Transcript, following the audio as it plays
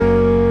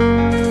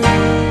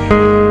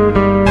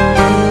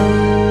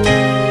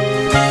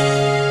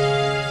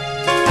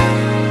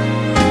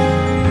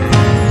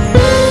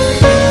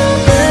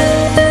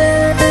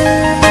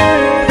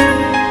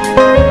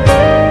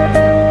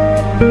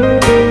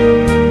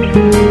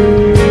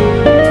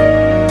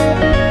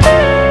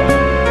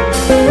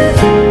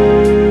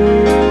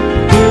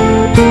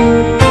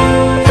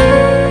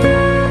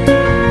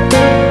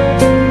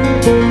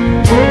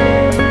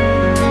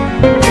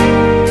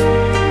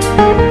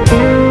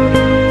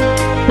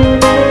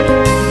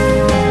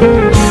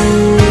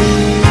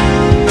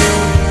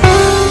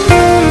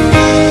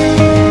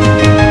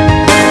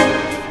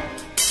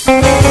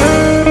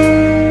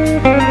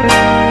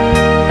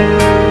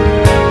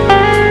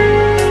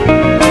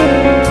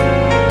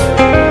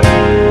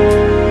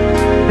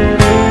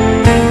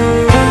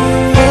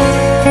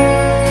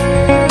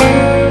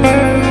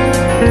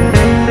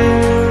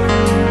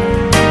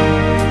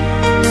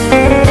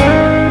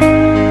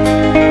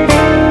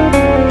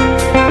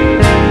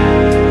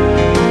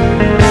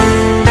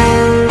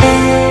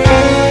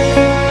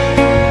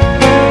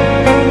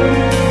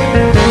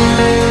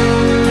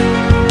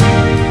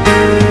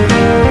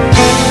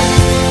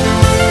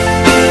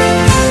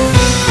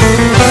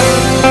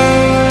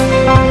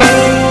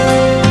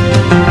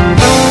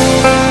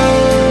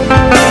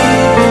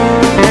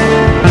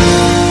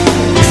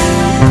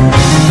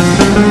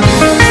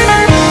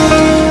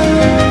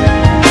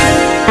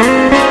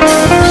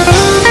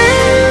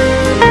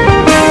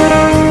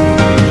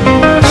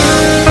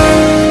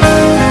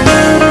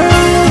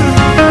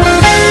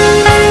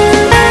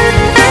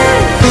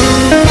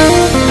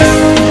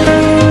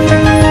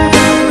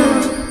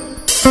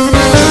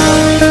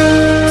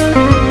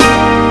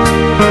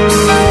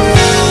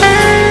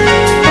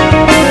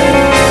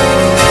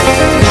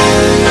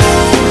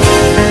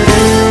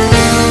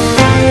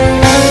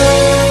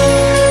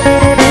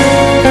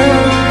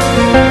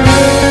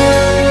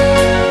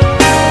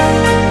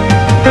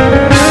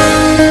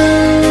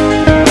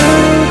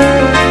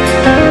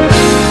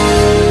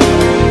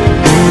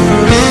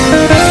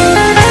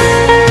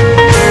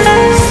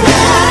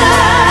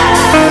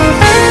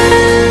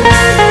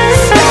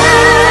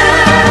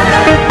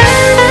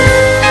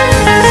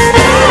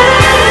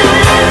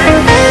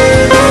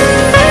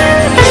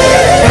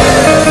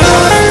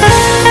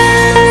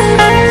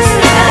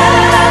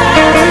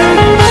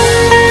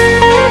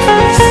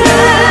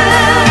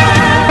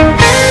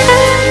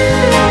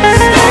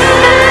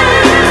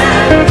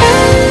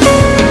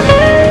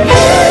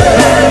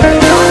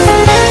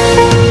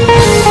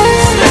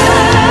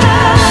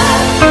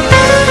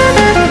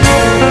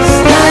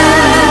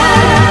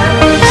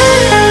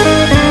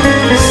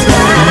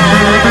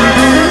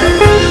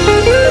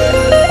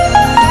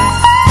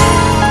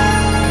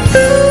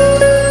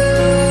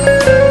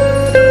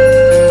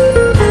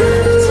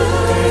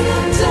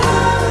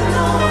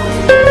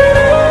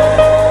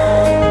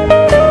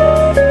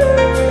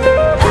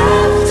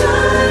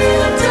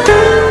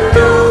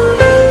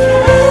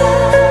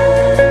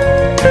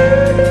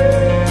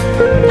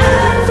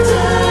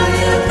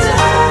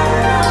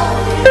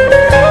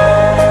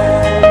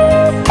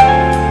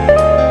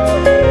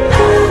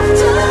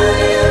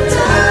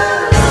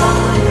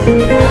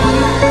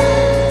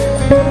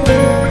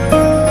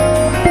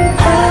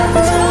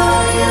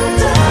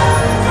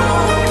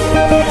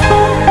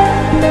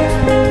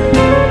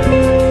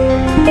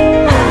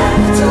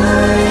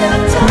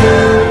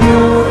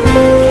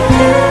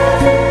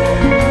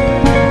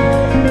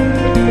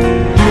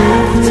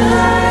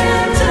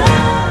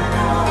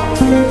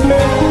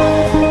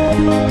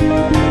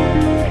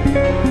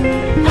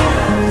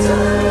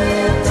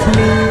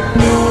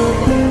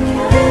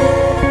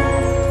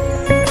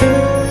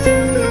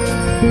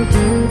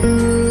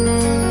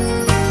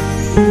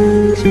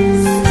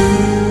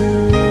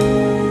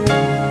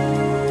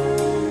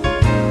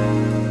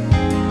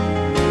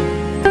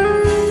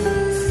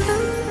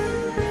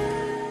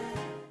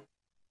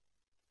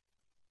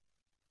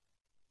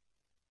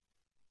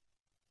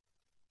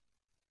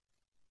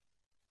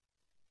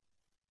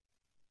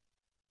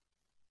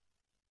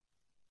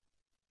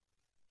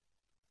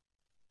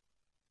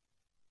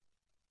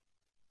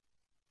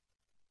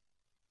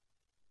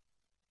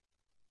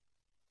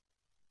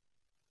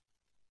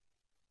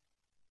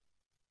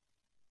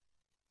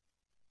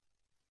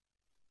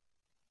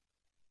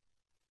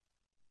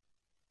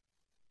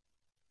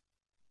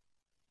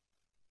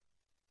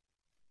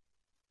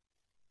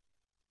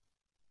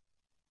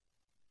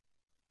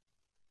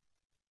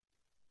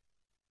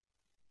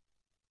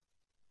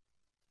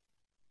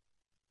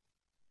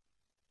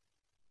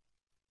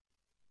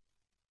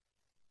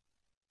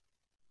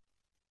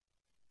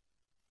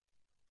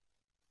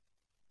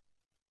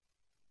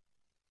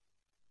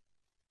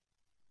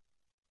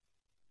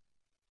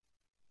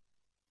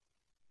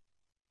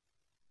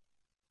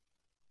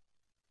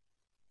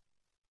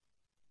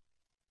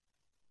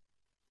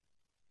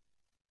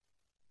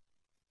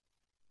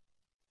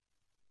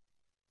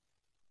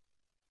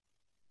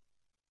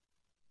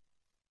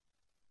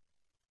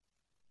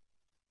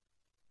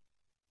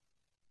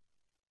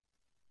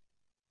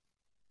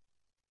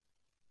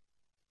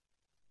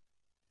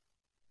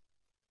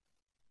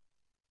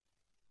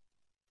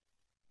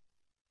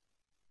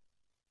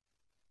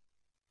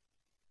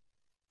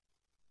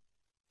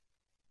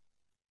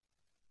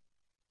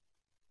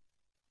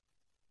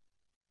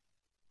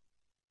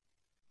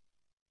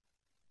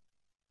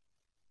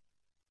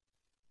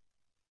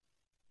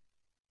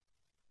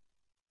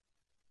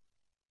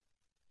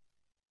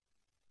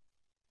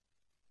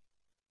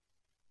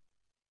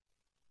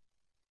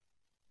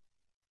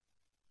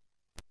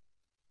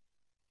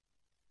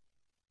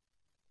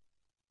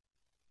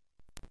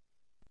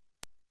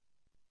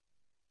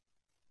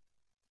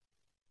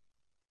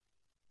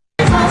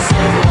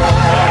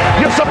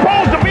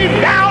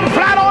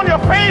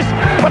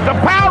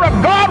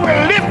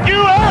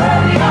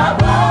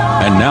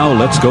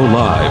Let's go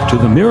live to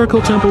the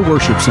Miracle Temple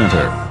Worship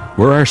Center,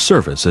 where our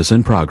service is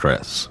in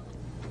progress.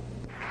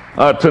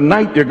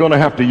 Tonight, you're going to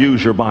have to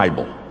use your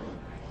Bible.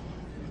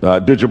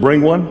 Did you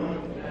bring one?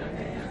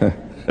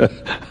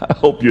 I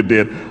hope you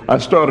did. I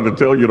started to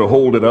tell you to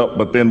hold it up,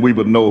 but then we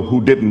would know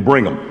who didn't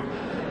bring them.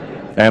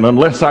 And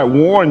unless I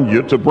warned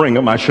you to bring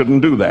them, I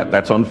shouldn't do that.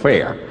 That's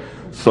unfair.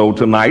 So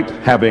tonight,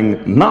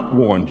 having not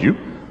warned you,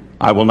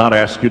 I will not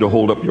ask you to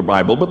hold up your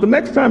Bible. But the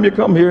next time you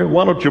come here,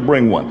 why don't you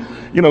bring one?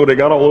 You know, they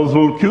got all those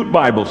little cute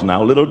Bibles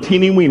now, little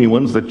teeny-weeny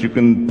ones that you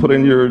can put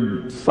in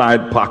your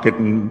side pocket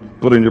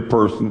and put in your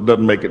purse, and it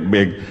doesn't make it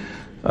big.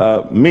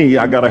 Me,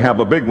 I got to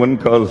have a big one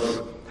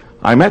because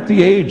I'm at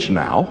the age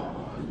now.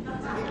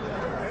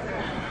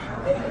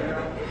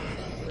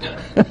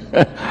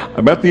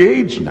 I'm at the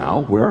age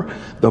now where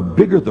the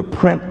bigger the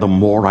print, the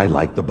more I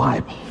like the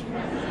Bible.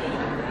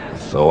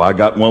 So I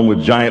got one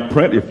with giant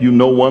print. If you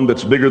know one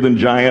that's bigger than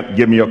giant,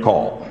 give me a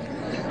call.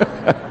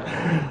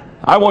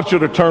 I want you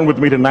to turn with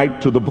me tonight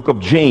to the book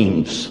of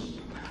James.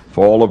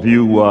 For all of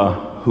you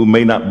who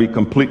may not be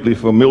completely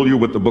familiar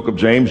with the book of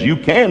James, you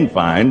can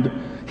find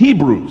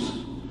Hebrews.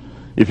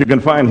 If you can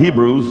find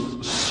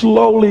Hebrews,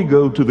 slowly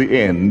go to the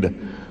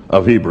end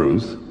of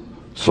Hebrews.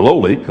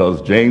 Slowly,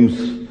 because James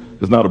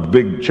is not a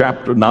big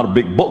chapter, not a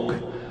big book.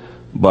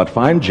 But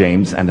find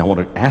James, and I want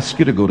to ask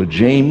you to go to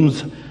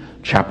James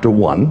chapter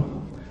 1.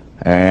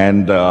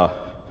 And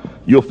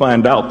you'll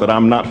find out that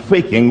I'm not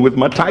faking with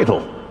my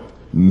title.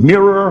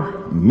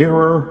 Mirror,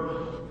 mirror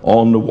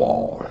on the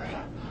wall.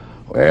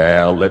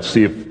 Well, let's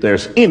see if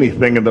there's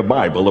anything in the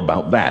Bible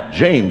about that.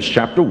 James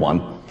chapter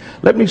 1.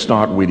 Let me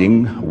start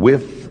reading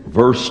with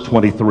verse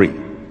 23.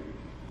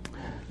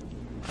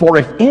 For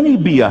if any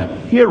be a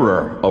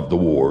hearer of the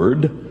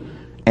word,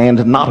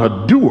 and not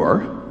a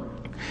doer,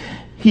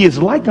 he is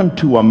like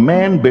unto a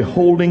man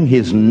beholding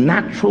his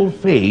natural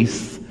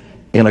face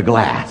in a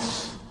glass.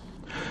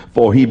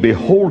 For he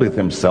beholdeth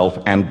himself,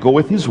 and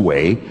goeth his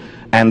way,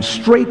 and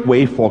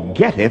straightway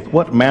forgetteth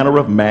what manner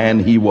of man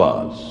he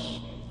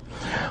was.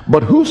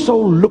 But whoso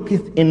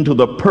looketh into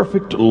the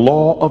perfect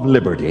law of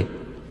liberty,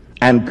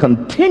 and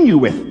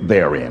continueth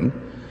therein,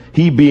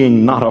 he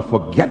being not a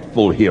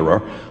forgetful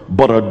hearer,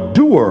 but a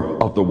doer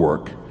of the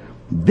work,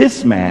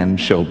 this man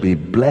shall be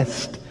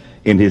blessed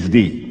in his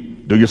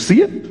deed. Do you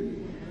see it?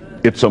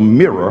 It's a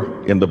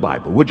mirror in the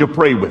Bible. Would you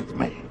pray with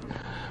me?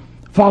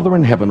 Father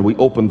in heaven, we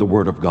open the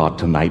Word of God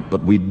tonight,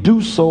 but we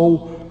do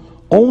so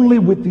only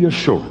with the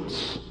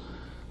assurance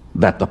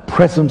that the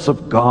presence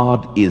of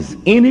God is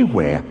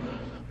anywhere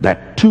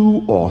that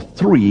 2 or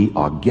 3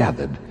 are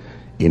gathered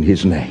in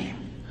His name.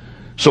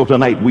 So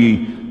tonight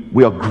we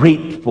are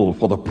grateful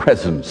for the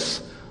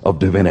presence of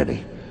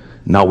divinity.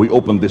 Now we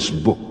open this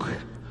book,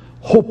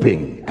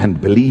 hoping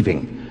and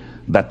believing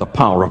that the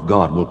power of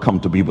God will come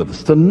to be with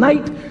us.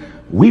 Tonight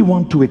we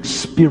want to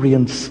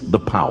experience the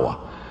power.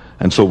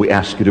 And so we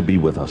ask you to be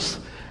with us.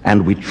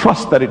 And we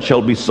trust that it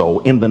shall be so.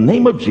 In the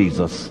name of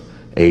Jesus,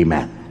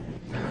 amen.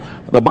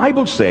 The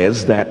Bible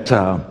says that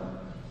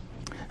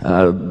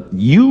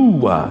you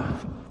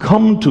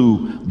come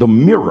to the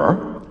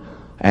mirror,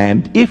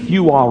 and if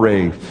you are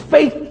a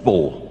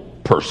faithful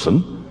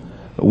person,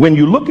 when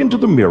you look into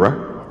the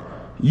mirror,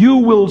 you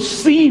will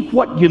see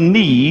what you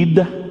need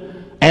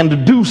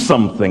and do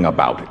something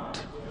about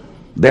it.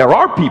 There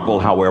are people,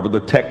 however, the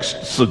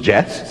text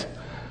suggests,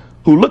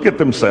 who look at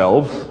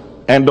themselves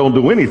and don't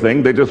do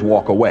anything. They just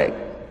walk away.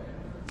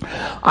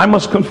 I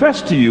must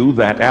confess to you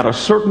that at a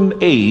certain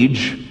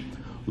age,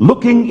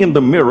 looking in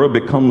the mirror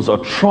becomes a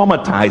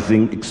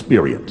traumatizing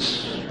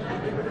experience.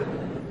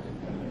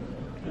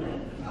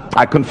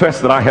 I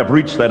confess that I have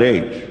reached that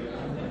age.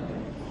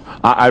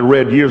 I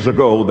read years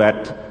ago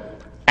that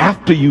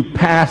after you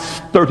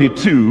pass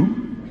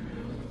 32,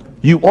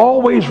 you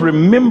always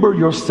remember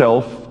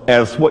yourself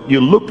as what you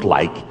looked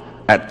like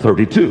at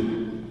 32.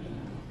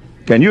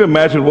 Can you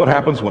imagine what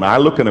happens when I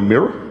look in a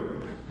mirror?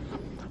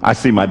 I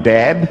see my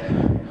dad,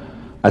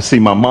 I see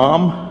my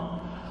mom,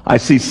 I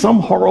see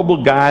some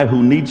horrible guy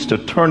who needs to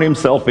turn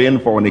himself in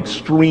for an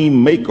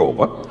extreme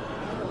makeover,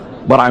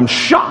 but I'm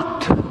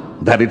shocked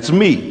that it's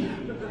me.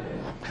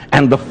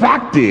 And the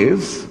fact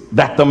is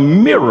that the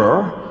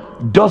mirror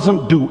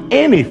doesn't do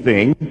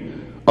anything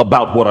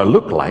about what I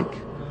look like.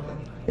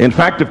 In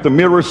fact, if the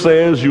mirror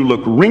says you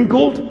look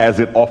wrinkled, as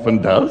it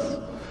often does,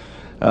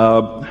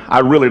 I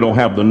really don't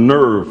have the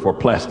nerve for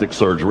plastic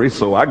surgery,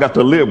 so I got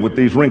to live with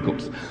these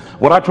wrinkles.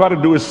 What I try to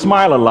do is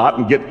smile a lot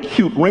and get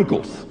cute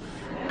wrinkles,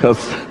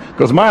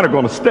 because mine are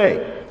going to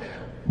stay.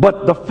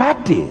 But the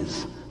fact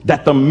is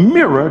that the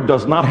mirror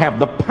does not have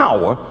the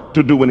power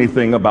to do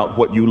anything about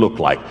what you look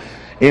like.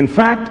 In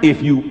fact,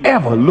 if you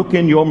ever look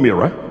in your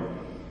mirror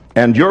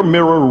and your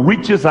mirror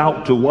reaches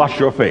out to wash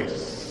your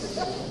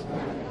face,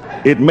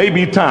 it may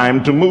be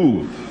time to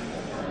move.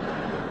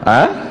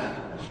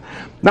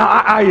 Now,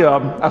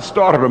 I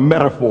started a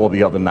metaphor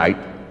the other night,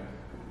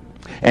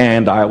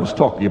 And I was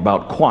talking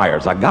about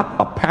choirs. I got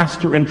a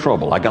pastor in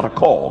trouble. I got a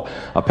call.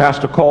 A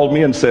pastor called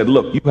me and said,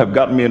 look, you have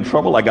gotten me in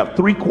trouble. I got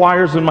 3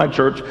 choirs in my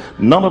church.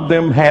 None of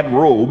them had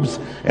robes.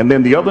 And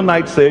then the other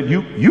night said,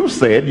 you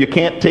said you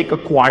can't take a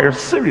choir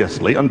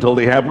seriously until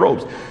they have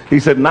robes. He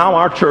said, now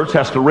our church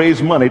has to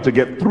raise money to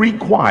get 3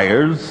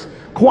 choirs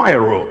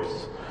choir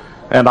robes.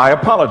 And I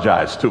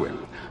apologized to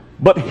him.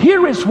 But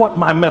here is what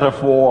my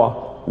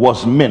metaphor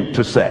was meant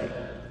to say.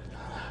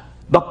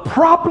 The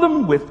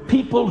problem with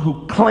people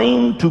who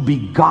claim to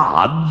be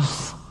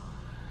gods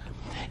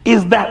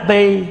is that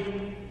they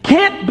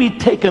can't be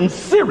taken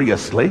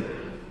seriously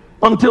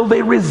until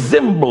they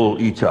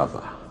resemble each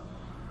other.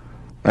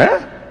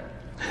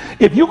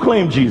 If you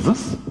claim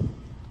Jesus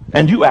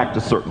and you act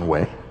a certain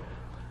way,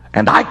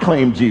 and I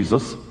claim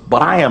Jesus,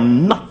 but I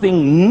am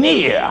nothing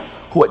near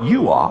what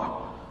you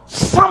are,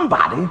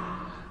 somebody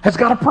has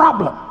got a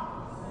problem.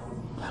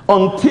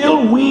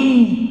 Until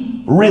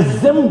we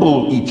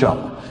resemble each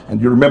other.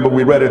 And you remember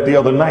we read it the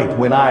other night,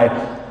 when I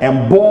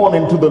am born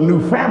into the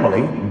new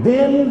family,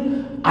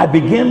 then I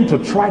begin to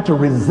try to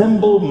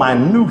resemble my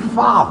new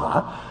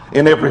father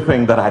in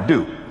everything that I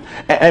do.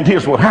 And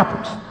here's what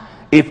happens.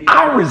 If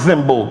I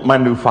resemble my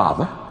new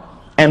father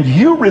and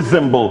you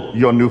resemble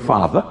your new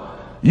father,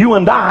 you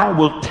and I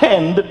will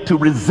tend to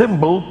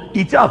resemble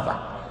each other.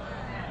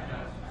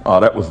 Oh,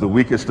 that was the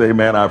weakest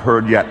amen I've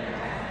heard yet.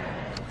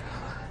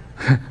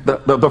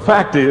 The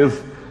fact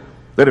is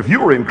that if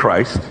you are in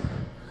Christ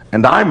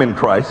and I'm in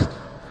Christ,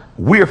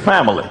 we're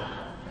family.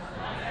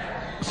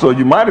 So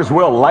you might as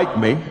well like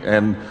me,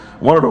 and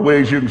one of the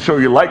ways you can show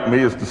you like me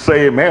is to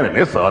say amen in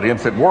this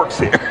audience. It works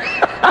here.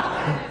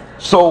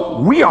 So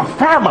we are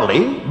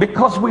family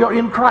because we are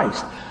in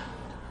Christ.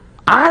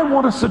 I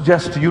want to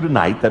suggest to you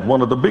tonight that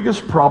one of the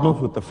biggest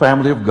problems with the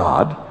family of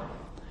God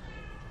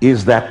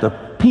is that the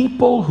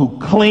people who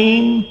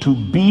claim to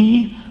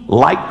be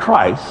like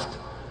Christ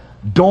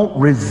don't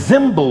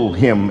resemble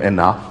him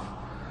enough.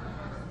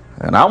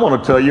 And I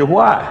want to tell you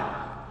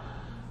why.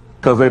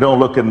 Because they don't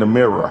look in the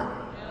mirror.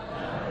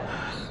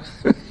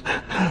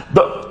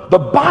 The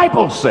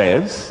Bible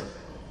says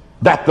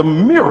that the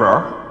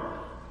mirror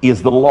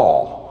is the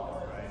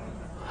law.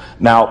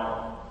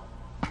 Now,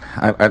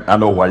 I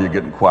know why you're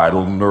getting quiet, a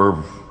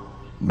little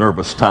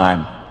nervous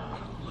time.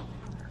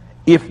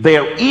 If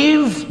there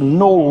is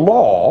no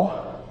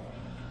law,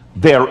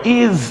 there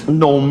is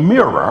no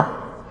mirror.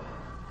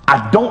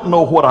 I don't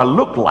know what I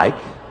look like.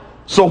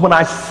 So when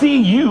I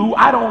see you,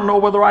 I don't know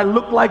whether I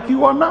look like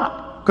you or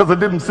not, because I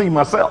didn't see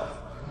myself.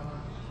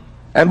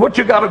 And what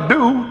you got to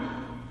do,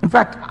 in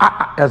fact,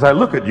 as I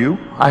look at you,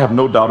 I have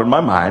no doubt in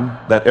my mind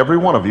that every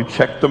one of you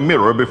checked the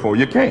mirror before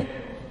you came.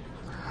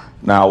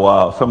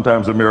 Now,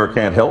 sometimes the mirror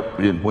can't help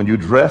when you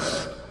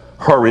dress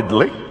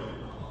hurriedly.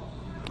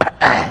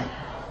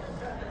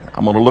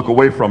 I'm going to look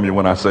away from you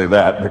when I say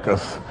that,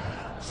 because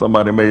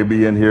somebody may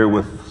be in here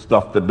with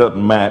stuff that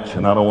doesn't match,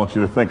 and I don't want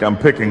you to think I'm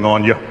picking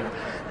on you.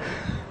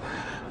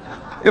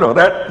 You know,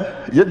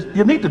 that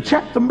you need to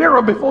check the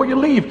mirror before you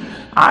leave.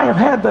 I have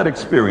had that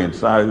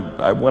experience.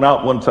 I went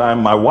out one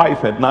time. My wife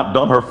had not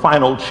done her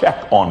final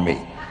check on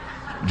me.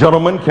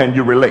 Gentlemen, can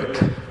you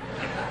relate?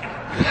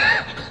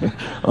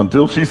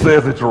 Until she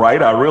says it's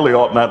right, I really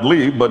ought not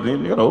leave. But,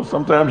 you know,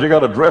 sometimes you got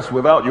to dress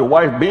without your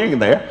wife being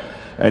there.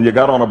 And you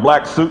got on a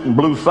black suit and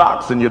blue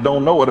socks, and you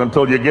don't know it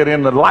until you get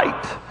in the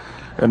light.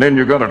 And then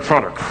you're going to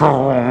try to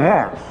fall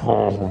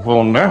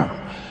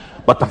down.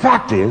 But the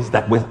fact is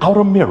that without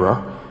a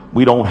mirror,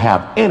 we don't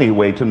have any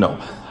way to know.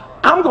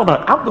 I'm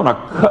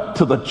gonna cut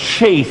to the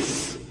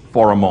chase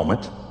for a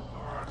moment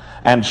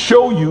and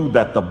show you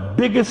that the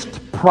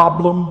biggest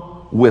problem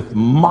with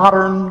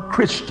modern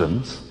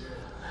Christians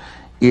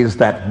is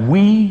that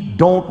we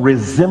don't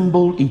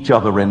resemble each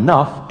other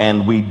enough,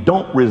 and we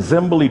don't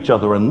resemble each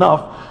other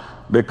enough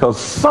because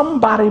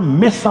somebody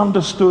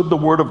misunderstood the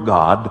Word of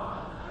God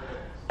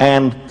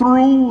and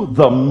threw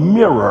the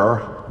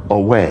mirror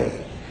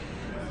away.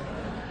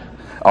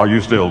 Are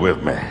you still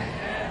with me?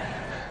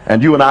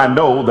 And you and I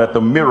know that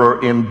the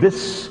mirror in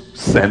this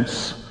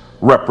sense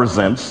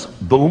represents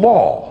the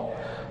law,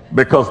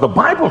 because the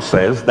Bible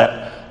says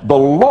that the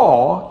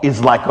law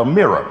is like a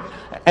mirror.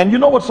 And you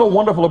know what's so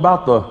wonderful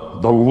about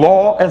the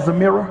law as a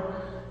mirror?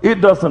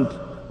 It doesn't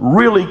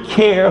really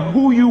care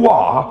who you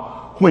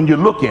are when you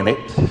look in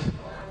it.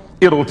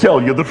 It'll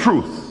tell you the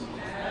truth.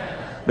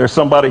 There's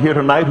somebody here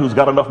tonight who's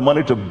got enough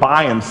money to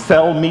buy and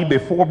sell me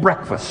before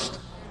breakfast.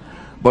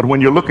 But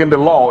when you look into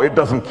law, it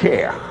doesn't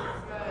care.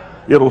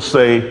 It'll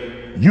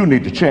say, you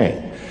need to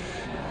change.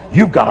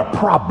 You've got a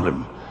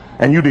problem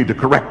and you need to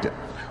correct it.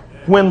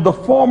 When the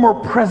former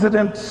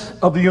president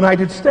of the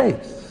United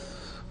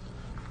States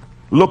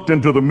looked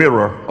into the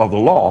mirror of the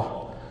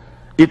law,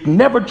 it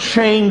never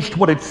changed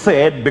what it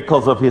said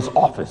because of his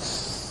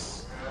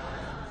office.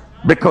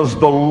 Because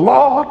the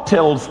law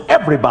tells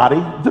everybody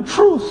the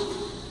truth.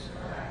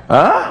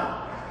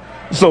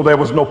 So there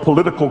was no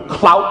political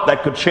clout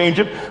that could change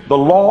it. The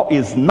law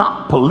is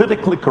not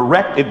politically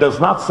correct. It does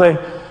not say,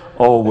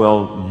 oh,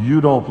 well, you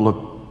don't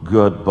look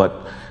good,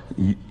 but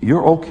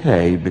you're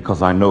okay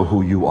because I know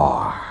who you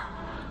are.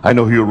 I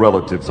know who your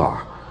relatives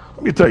are.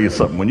 Let me tell you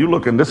something. When you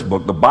look in this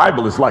book, the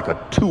Bible is like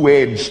a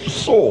two-edged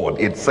sword,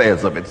 it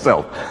says of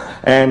itself.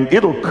 And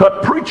it'll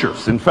cut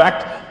preachers. In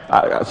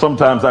fact,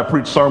 sometimes I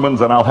preach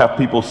sermons and I'll have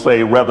people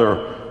say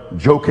rather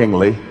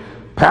jokingly,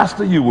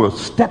 Pastor, you were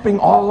stepping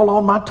all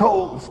on my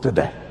toes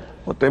today.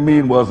 What they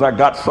mean was I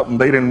got something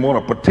they didn't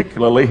want to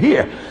particularly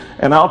hear.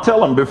 And I'll tell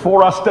them,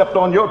 before I stepped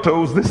on your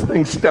toes, this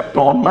thing stepped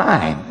on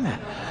mine.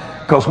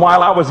 Because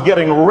while I was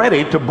getting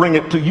ready to bring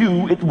it to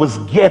you, it was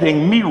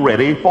getting me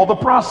ready for the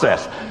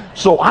process.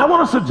 So I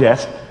want to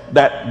suggest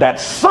that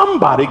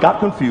somebody got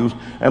confused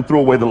and threw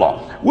away the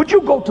law. Would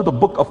you go to the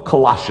book of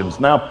Colossians?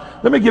 Now,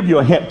 let me give you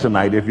a hint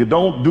tonight. If you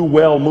don't do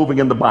well moving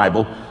in the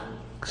Bible,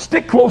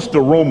 stick close to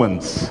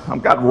Romans.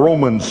 I've got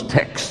Romans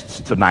texts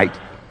tonight,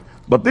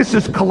 but this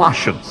is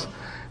Colossians.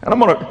 And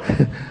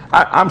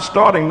I'm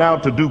starting now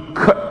to do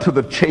cut to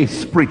the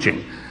chase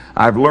preaching.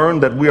 I've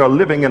learned that we are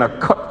living in a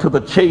cut to the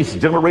chase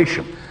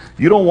generation.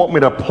 You don't want me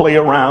to play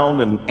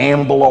around and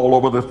amble all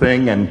over the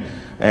thing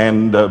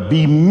and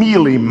be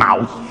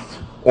mealy-mouthed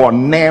or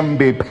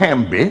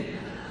namby-pamby.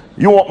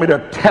 You want me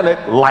to tell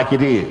it like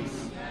it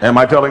is. Am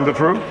I telling the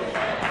truth?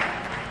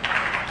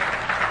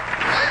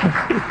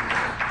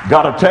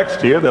 Got a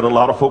text here that a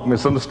lot of folk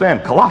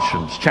misunderstand.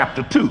 Colossians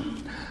chapter 2.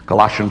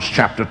 Colossians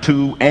chapter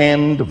 2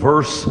 and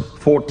verse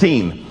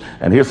 14.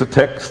 And here's a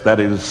text that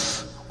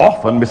is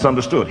often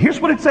misunderstood. Here's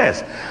what it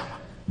says.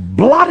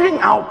 Blotting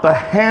out the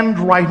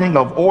handwriting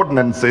of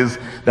ordinances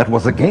that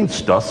was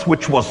against us,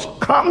 which was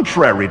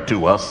contrary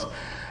to us,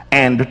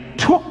 and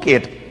took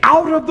it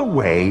out of the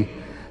way,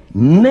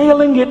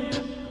 nailing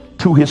it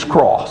to his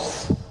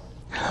cross.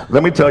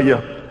 Let me tell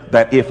you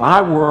that if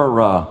I were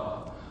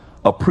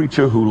a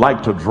preacher who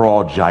liked to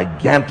draw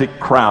gigantic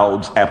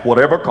crowds at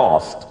whatever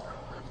cost,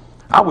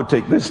 I would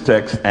take this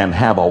text and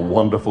have a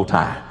wonderful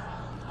time.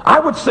 I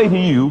would say to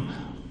you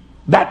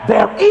that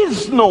there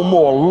is no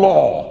more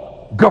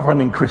law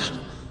governing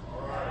Christians.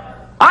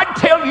 I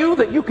tell you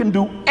that you can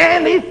do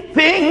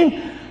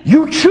anything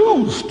you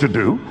choose to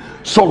do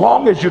so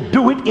long as you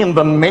do it in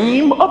the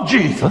name of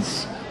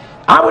Jesus.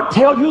 I would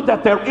tell you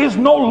that there is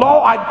no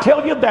law. I'd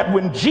tell you that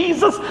when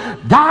Jesus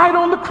died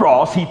on the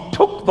cross, he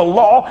took the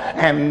law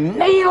and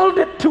nailed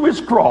it to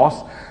his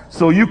cross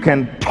so you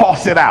can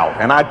toss it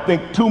out. And I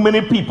think too many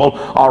people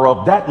are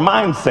of that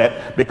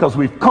mindset, because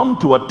we've come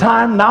to a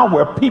time now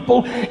where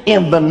people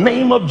in the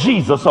name of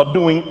Jesus are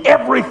doing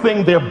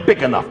everything they're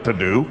big enough to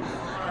do.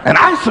 And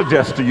I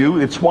suggest to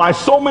you it's why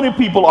so many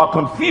people are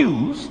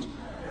confused,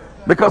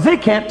 because they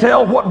can't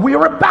tell what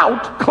we're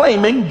about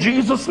claiming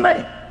Jesus'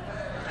 name.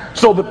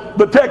 So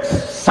the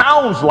text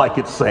sounds like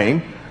it's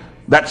saying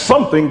that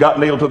something got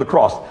nailed to the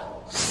cross.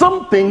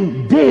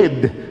 Something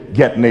did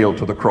get nailed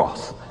to the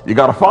cross. You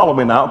got to follow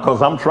me now,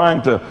 because I'm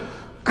trying to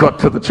cut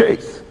to the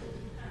chase.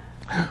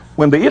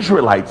 When the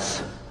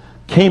Israelites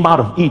came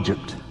out of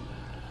Egypt,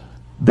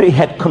 they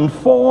had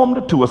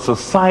conformed to a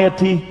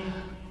society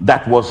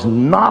that was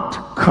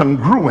not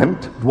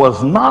congruent,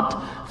 was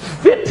not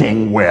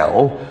fitting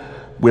well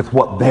with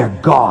what their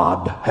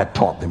God had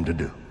taught them to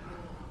do.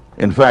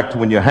 In fact,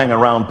 when you hang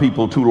around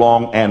people too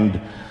long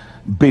and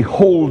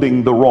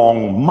beholding the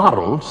wrong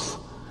models,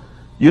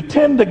 you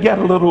tend to get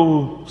a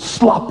little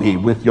sloppy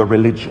with your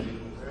religion.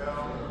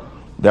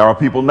 There are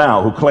people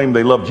now who claim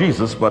they love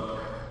Jesus, but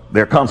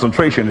their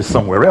concentration is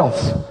somewhere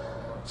else.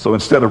 So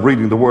instead of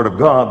reading the Word of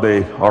God,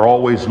 they are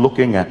always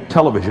looking at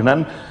television.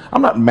 And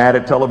I'm not mad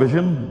at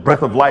television.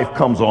 Breath of Life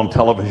comes on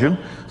television,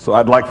 so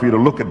I'd like for you to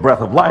look at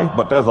Breath of Life.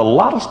 But there's a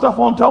lot of stuff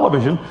on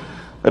television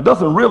that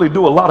doesn't really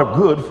do a lot of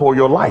good for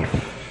your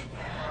life.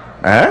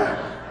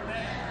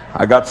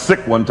 I got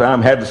sick one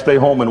time, had to stay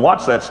home and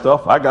watch that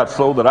stuff. I got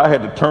so that I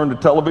had to turn the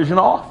television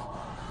off.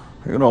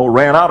 You know,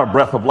 ran out of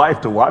Breath of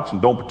Life to watch,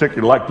 and don't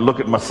particularly like to look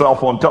at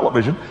myself on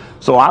television.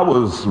 So I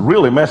was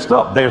really messed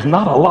up. There's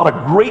not a lot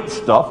of great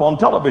stuff on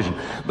television.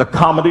 The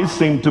comedies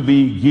seem to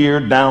be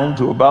geared down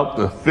to about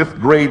the 5th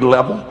grade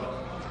level,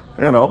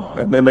 you know,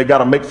 and then they got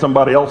to make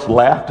somebody else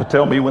laugh to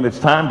tell me when it's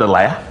time to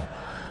laugh.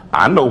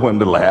 I know when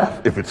to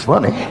laugh if it's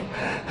funny.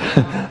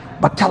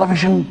 But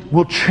television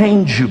will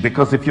change you,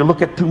 because if you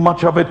look at too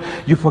much of it,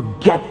 you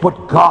forget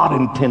what God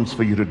intends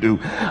for you to do.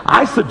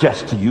 I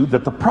suggest to you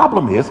that the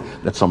problem is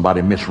that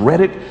somebody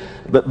misread it.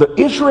 That the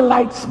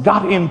Israelites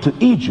got into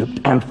Egypt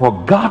and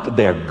forgot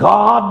their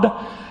God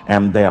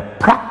and their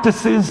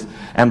practices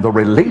and the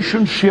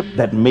relationship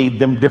that made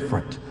them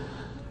different.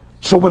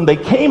 So when they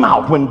came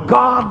out, when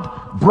God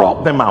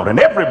brought them out, and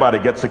everybody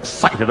gets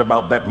excited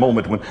about that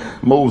moment when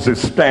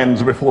Moses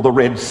stands before the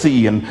Red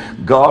Sea and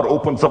God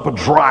opens up a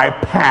dry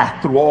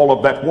path through all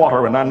of that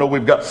water. And I know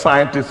we've got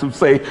scientists who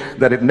say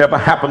that it never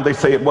happened. They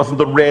say it wasn't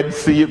the Red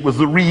Sea, it was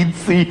the Reed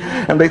Sea,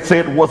 and they say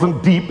it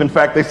wasn't deep. In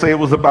fact, they say it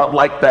was about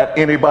like that.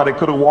 Anybody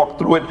could have walked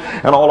through it.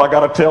 And all I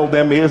got to tell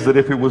them is that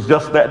if it was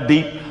just that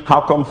deep,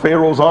 how come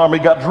Pharaoh's army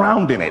got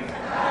drowned in it?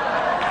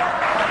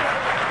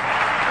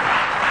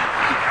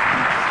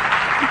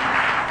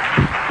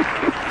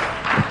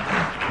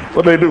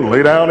 What they do,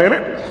 lay down in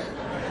it?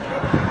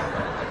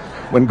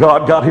 When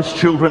God got his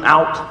children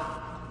out,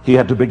 he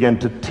had to begin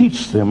to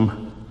teach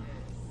them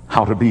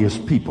how to be his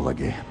people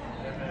again.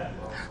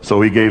 So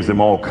he gave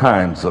them all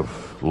kinds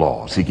of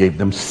laws. He gave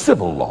them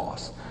civil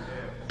laws,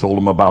 told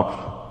them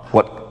about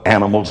what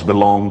animals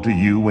belong to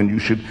you and you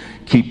should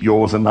keep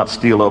yours and not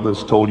steal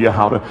others, told you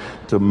how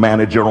to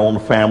manage your own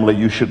family.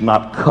 You should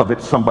not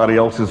covet somebody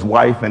else's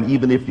wife, and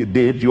even if you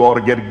did, you ought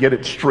to get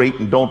it straight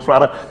and don't try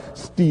to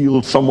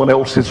steal someone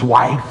else's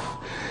wife.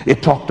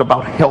 It talked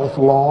about health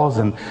laws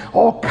and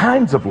all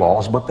kinds of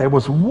laws, but there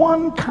was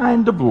one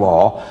kind of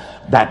law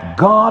that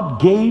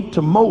God gave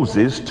to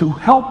Moses to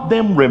help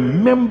them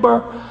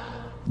remember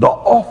the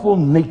awful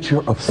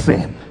nature of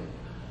sin.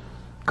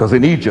 Because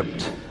in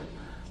Egypt,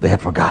 they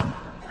had forgotten.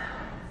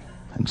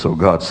 And so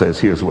God says,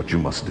 here's what you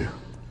must do.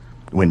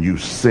 When you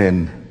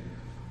sin,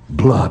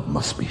 blood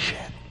must be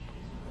shed.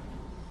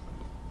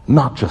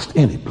 Not just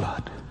any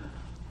blood,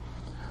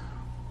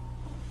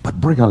 but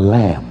bring a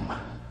lamb,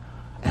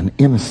 an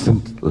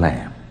innocent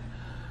lamb.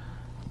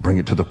 Bring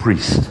it to the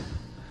priest,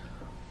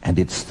 and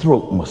its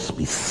throat must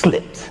be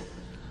slit.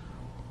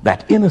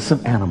 That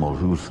innocent animal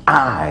whose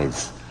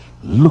eyes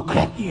look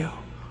at you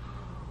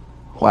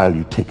while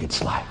you take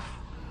its life.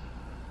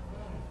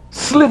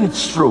 Slit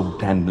its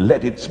throat and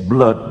let its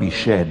blood be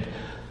shed,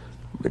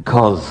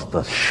 because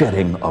the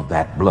shedding of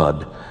that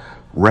blood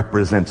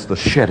represents the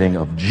shedding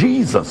of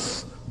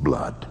Jesus'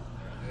 blood.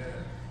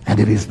 And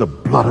it is the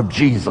blood of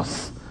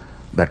Jesus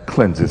that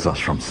cleanses us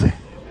from sin.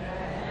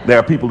 There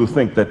are people who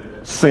think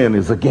that sin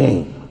is a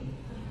game.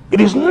 It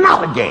is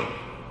not a game.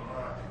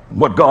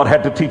 What God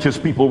had to teach his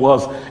people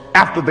was,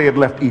 after they had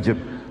left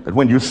Egypt, that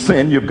when you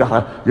sin, you've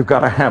got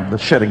to have the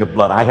shedding of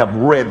blood. I have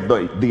read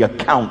the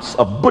accounts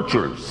of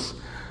butchers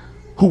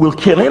who will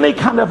kill any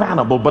kind of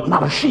animal but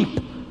not a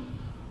sheep,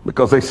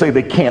 because they say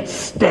they can't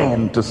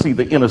stand to see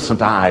the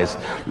innocent eyes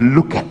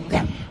look at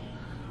them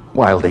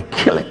while they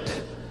kill it.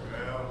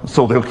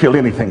 So they'll kill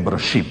anything but a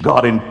sheep.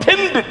 God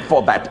intended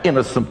for that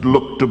innocent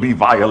look to be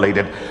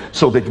violated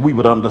so that we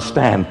would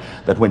understand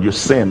that when you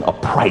sin, a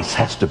price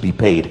has to be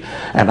paid.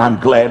 And I'm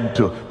glad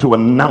to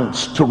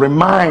announce, to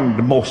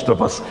remind most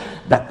of us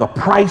that the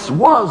price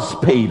was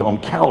paid on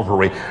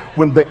Calvary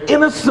when the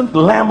innocent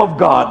Lamb of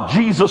God,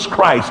 Jesus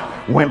Christ,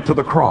 went to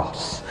the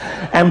cross.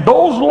 And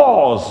those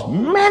laws,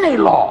 many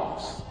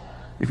laws,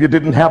 if you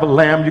didn't have a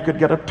lamb, you could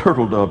get a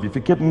turtle dove. If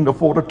you couldn't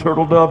afford a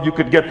turtle dove, you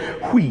could get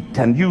wheat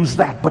and use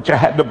that. But you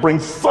had to bring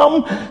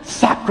some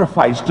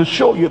sacrifice to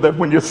show you that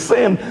when you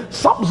sin,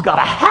 something's got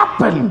to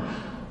happen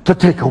to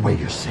take away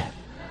your sin.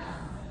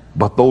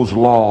 But those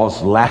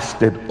laws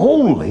lasted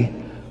only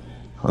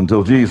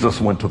until Jesus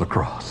went to the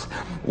cross.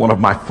 One of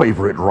my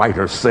favorite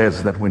writers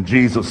says that when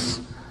Jesus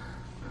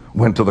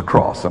went to the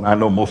cross, and I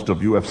know most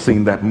of you have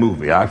seen that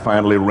movie. I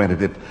finally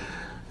rented it.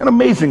 An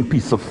amazing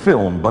piece of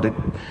film, but it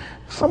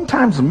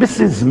sometimes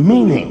misses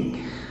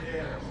meaning,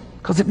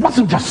 because it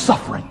wasn't just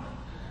suffering.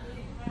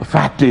 The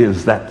fact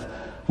is that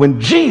when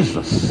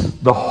Jesus,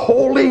 the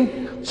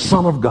Holy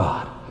Son of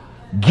God,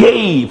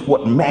 gave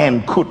what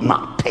man could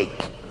not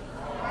take,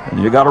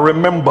 and you got to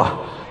remember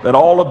that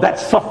all of that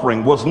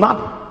suffering was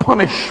not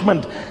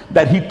punishment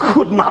that he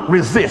could not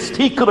resist.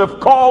 He could have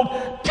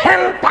called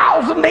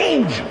 10,000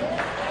 angels,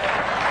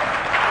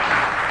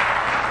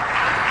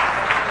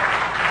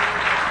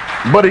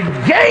 but he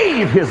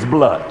gave his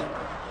blood,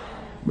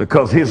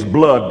 because his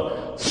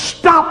blood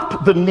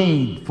stopped the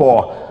need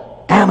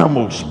for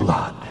animals'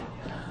 blood.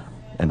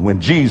 And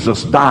when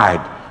Jesus died,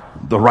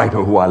 the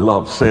writer who I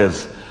love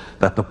says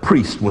that the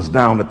priest was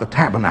down at the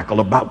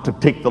tabernacle about to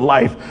take the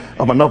life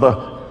of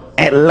another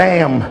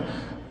lamb.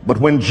 But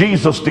when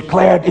Jesus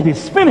declared, "It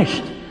is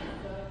finished,"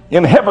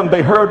 in heaven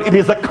they heard, "It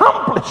is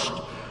accomplished.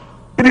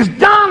 It is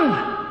done."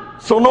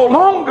 So no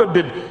longer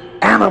did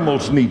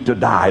animals need to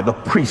die. The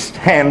priest's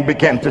hand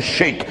began to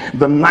shake.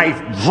 The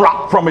knife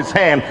dropped from his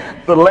hand.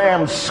 The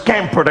lamb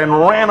scampered and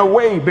ran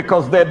away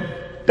because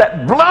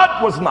that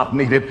blood was not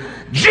needed.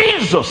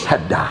 Jesus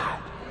had died.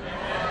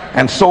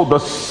 And so the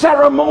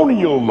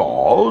ceremonial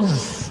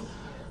laws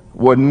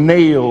were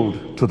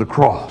nailed to the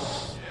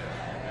cross.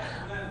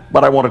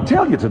 But I want to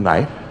tell you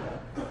tonight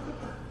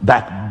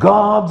that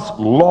God's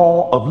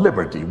law of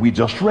liberty, we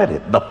just read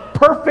it, the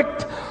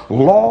perfect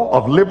law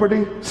of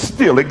liberty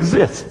still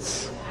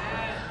exists.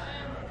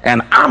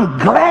 And I'm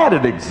glad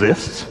it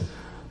exists,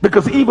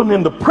 because even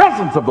in the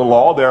presence of the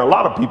law, there are a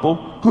lot of people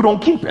who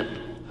don't keep it.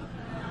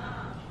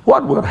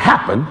 What would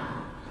happen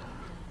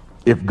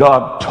if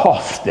God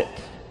tossed it?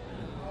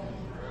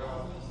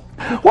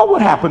 What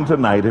would happen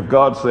tonight if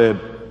God said,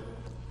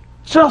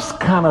 just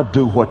kind of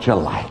do what you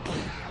like?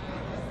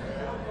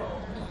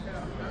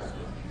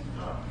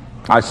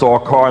 I saw a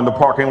car in the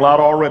parking lot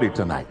already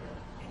tonight.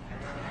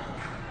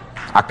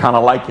 I kind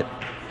of like it.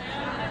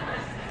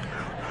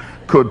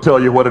 Could tell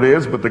you what it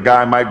is, but the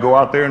guy might go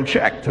out there and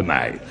check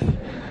tonight.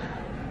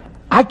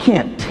 I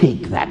can't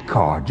take that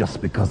car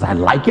just because I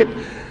like it,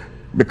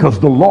 because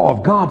the law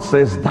of God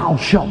says, "Thou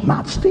shalt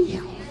not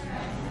steal."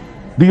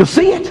 Do you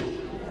see it?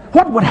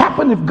 What would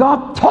happen if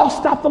God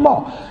tossed out the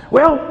law?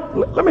 Well,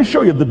 let me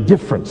show you the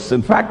difference.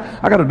 In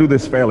fact, I got to do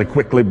this fairly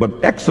quickly, but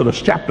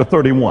Exodus chapter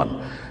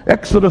 31.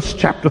 Exodus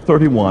chapter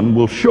 31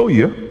 will show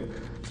you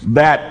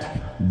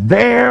that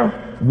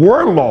there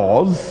were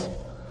laws.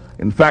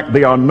 In fact,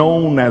 they are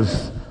known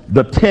as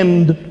the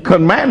Ten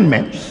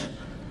Commandments.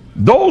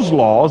 Those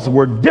laws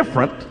were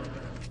different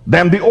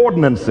than the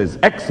ordinances.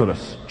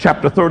 Exodus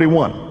chapter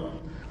 31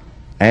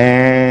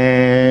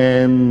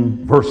 and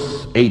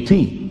verse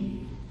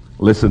 18.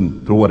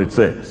 Listen to what it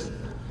says.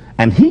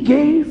 And he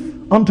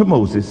gave unto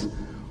Moses,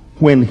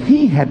 when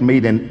he had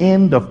made an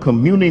end of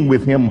communing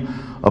with him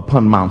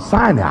upon Mount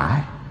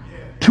Sinai,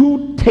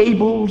 2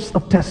 tables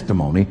of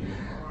testimony,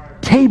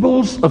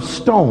 tables of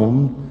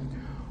stone,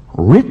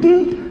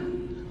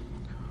 written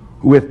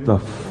with the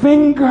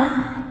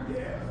finger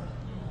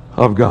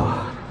of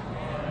God.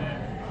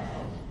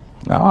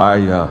 Now,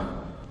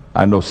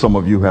 I know some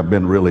of you have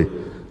been really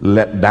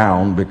let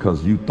down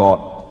because you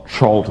thought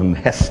Charlton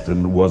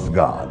Heston was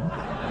God.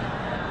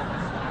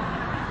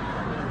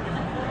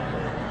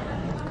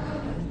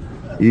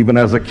 Even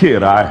as a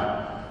kid,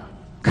 I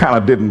kind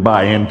of didn't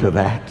buy into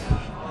that,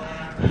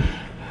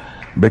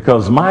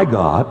 because my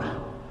God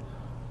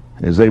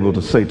is able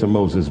to say to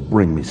Moses,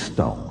 bring me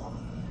stone.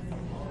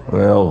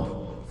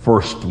 Well,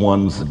 first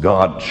ones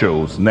God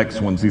chose.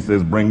 Next ones he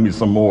says, bring me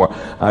some more.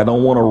 I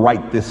don't want to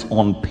write this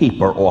on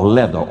paper or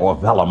leather or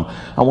vellum.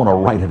 I want to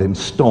write it in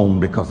stone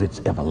because it's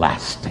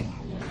everlasting.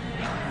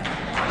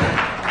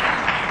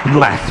 It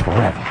lasts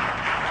forever.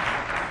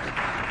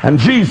 And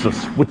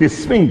Jesus, with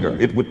his finger,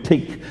 it would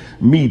take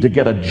me to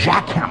get a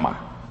jackhammer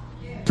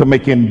to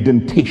make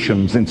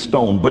indentations in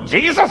stone. But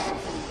Jesus,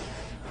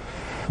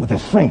 with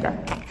his finger,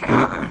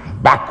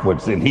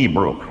 backwards in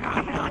Hebrew.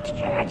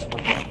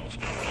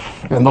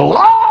 And the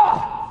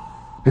law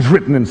is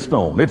written in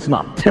stone. It's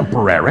not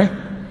temporary.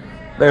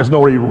 There's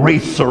no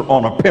eraser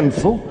on a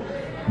pencil.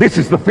 This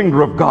is the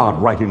finger of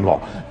God writing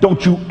law.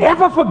 Don't you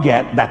ever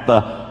forget that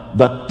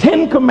the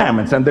 10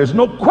 Commandments, and there's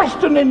no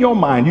question in your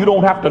mind, you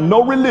don't have to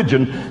know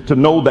religion to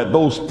know that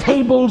those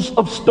tables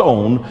of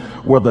stone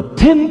were the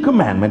 10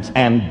 Commandments,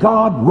 and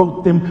God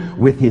wrote them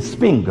with his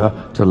finger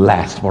to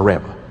last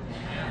forever.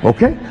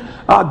 Okay?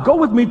 Go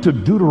with me to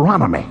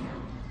Deuteronomy.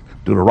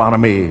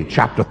 Deuteronomy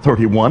chapter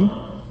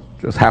 31.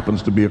 Just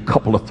happens to be a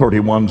couple of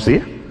 31s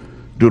here.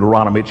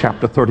 Deuteronomy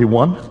chapter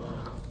 31.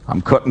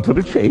 I'm cutting to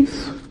the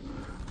chase.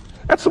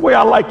 That's the way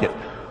I like it.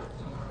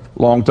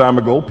 Long time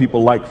ago,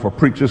 people liked for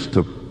preachers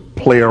to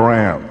play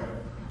around.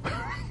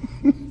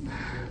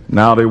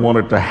 Now they want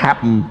it to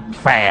happen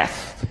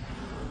fast.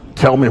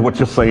 Tell me what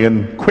you're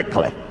saying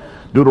quickly.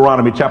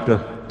 Deuteronomy chapter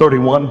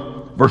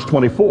 31, verse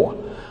 24.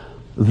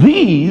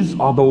 These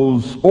are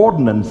those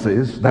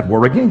ordinances that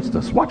were against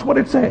us. Watch what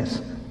it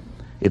says.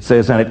 It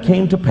says, and it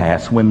came to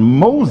pass when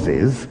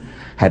Moses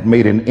had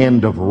made an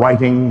end of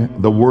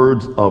writing the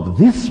words of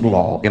this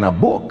law in a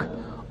book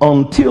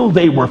until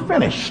they were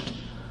finished.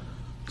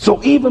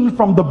 So even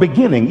from the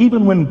beginning,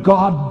 even when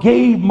God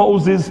gave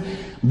Moses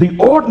the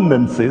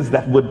ordinances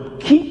that would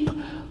keep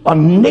a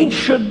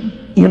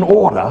nation in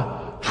order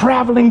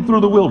traveling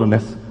through the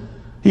wilderness,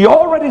 he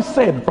already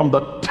said from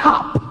the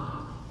top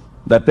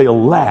that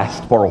they'll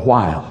last for a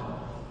while,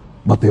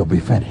 but they'll be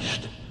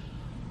finished.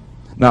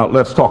 Now,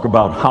 let's talk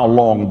about how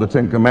long the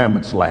 10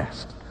 Commandments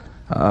last.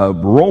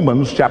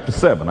 Romans chapter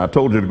 7. I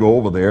told you to go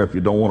over there if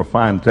you don't want to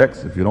find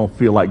text. If you don't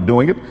feel like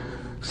doing it,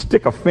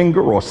 stick a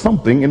finger or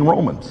something in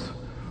Romans.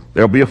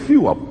 There'll be a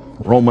few of them.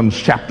 Romans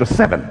chapter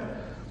 7.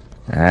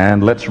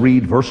 And let's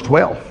read verse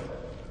 12.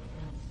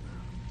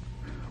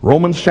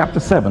 Romans chapter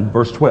 7,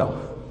 verse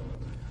 12.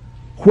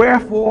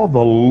 Wherefore the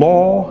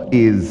law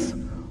is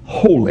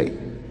holy,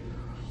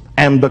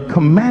 and the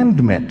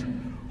commandment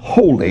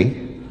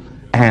holy,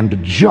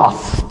 and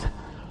just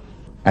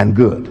and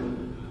good.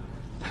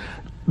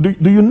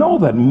 Do you know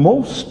that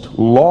most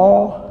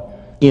law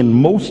in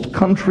most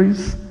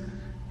countries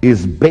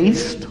is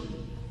based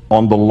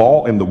on the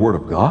law in the Word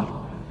of God?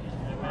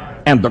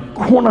 And the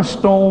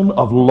cornerstone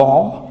of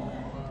law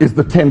is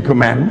the 10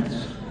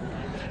 Commandments.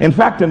 In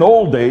fact, in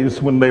old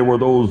days when they were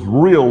those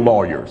real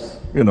lawyers,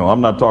 you know, I'm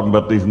not talking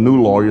about these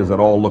new lawyers that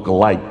all look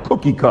alike,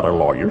 cookie cutter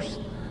lawyers.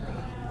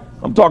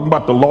 I'm talking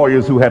about the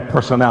lawyers who had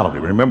personality.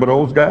 Remember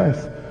those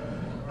guys?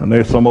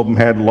 And some of them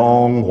had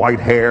long white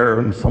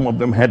hair, and some of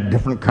them had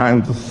different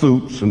kinds of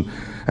suits.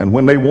 And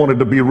when they wanted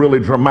to be really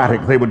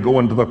dramatic, they would go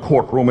into the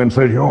courtroom and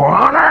say, Your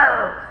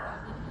Honor,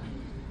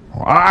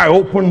 I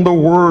open the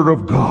Word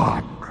of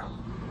God.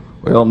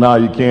 Well, now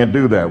you can't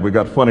do that. We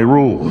got funny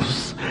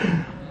rules.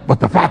 But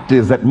the fact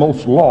is that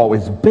most law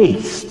is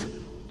based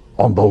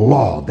on the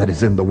law that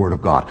is in the Word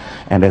of God.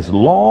 And as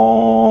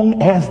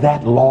long as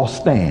that law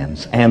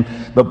stands, and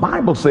the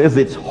Bible says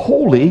it's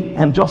holy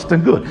and just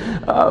and good.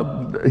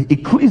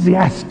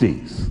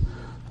 Ecclesiastes.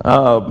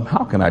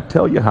 How can I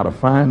tell you how to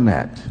find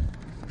that?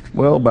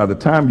 Well, by the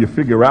time you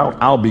figure out,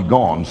 I'll be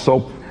gone.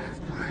 So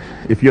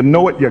if you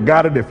know it, you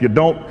got it. If you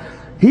don't,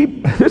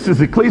 this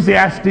is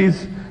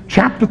Ecclesiastes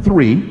chapter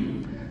 3,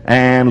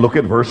 and look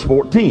at verse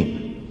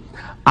 14.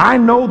 I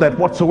know that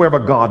whatsoever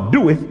God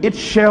doeth, it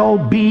shall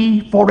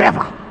be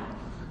forever.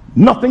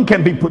 Nothing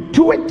can be put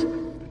to it,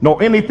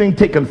 nor anything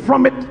taken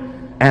from it,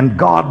 and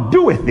God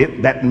doeth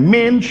it that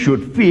men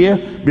should fear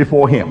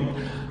before him.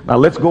 Now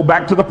let's go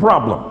back to the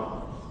problem.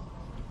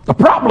 The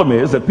problem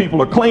is that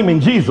people are claiming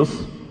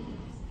Jesus,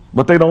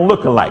 but they don't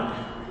look alike.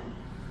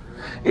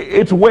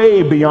 It's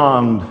way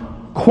beyond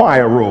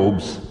choir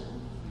robes.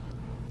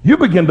 You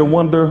begin to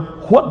wonder,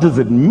 what does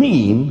it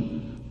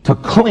mean to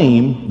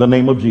claim the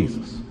name of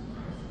Jesus?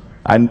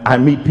 I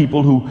meet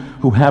people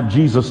who have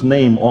Jesus'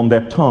 name on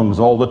their tongues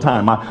all the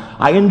time.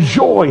 I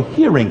enjoy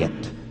hearing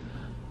it.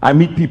 I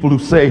meet people who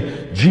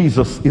say,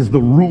 Jesus is the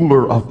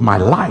ruler of my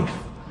life.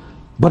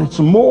 But it's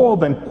more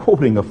than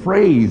quoting a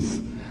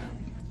phrase.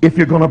 If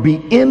you're going to be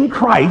in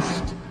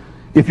Christ,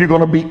 if you're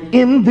going to be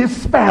in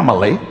this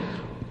family,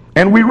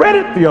 and we read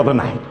it the other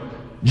night,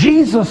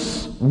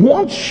 Jesus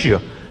wants you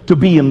to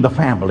be in the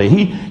family.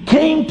 He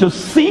came to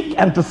seek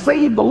and to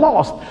save the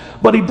lost,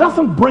 but he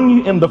doesn't bring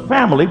you in the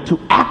family to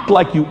act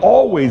like you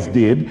always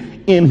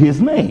did in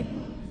his name.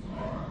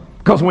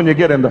 Because when you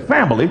get in the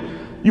family,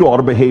 you ought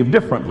to behave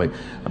differently.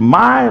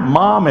 My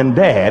mom and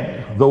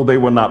dad, though they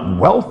were not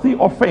wealthy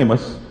or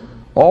famous,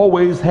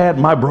 always had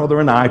my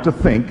brother and I to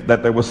think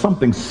that there was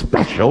something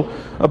special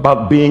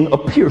about being a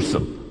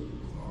Pearson.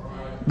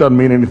 Doesn't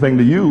mean anything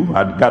to you.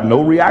 I got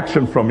no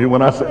reaction from you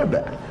when I said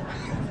that.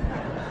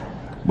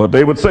 But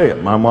they would say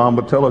it. My mom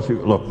would tell us,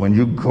 look, when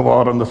you go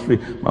out on the street,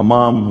 my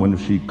mom, when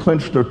she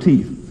clenched her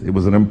teeth, it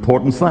was an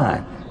important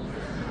sign.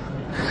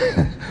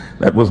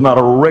 That was not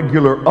a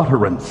regular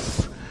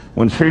utterance.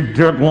 When she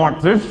did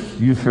like this,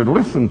 you should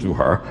listen to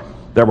her.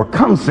 There were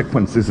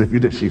consequences if you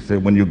did. She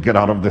said, when you get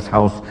out of this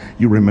house,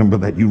 you remember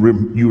that you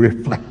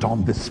reflect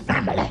on this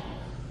family.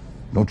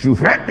 Don't you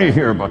let me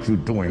hear about you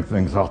doing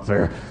things out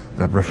there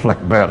that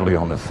reflect badly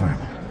on this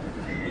family.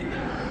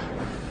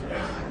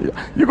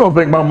 You're going to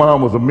think my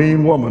mom was a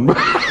mean woman.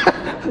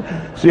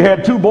 She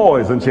had 2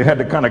 boys, and she had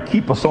to kind of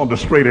keep us on the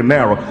straight and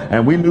narrow.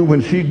 And we knew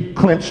when she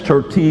clenched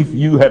her teeth,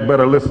 you had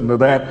better listen to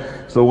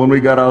that. So when we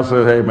got out, I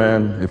said, hey,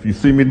 man, if you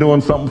see me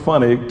doing something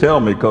funny, tell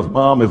me, because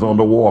mom is on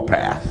the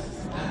warpath.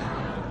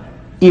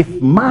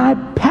 If my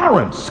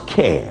parents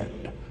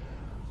cared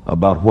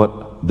about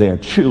what their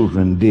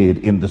children did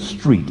in the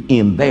street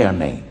in their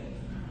name,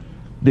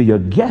 do you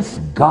guess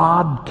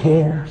God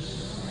cares?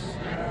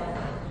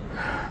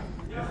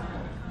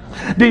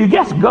 Do you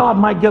guess God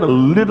might get a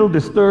little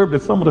disturbed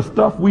at some of the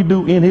stuff we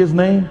do in his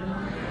name?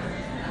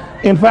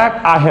 In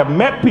fact, I have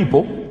met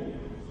people,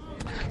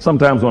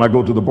 sometimes when I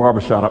go to the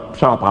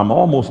barbershop, I'm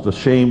almost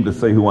ashamed to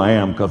say who I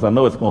am because I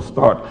know it's going to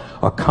start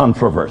a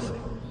controversy,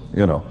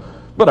 you know.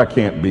 But I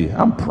can't be.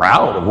 I'm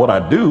proud of what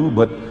I do,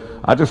 but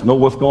I just know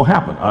what's going to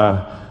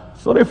happen.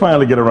 So they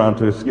finally get around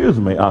to, excuse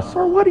me,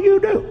 sir, what do you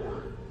do?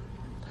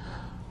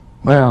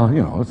 Well,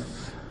 you know,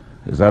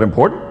 is that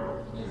important?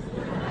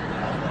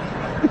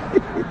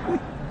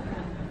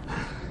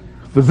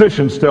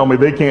 Physicians tell me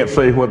they can't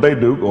say what they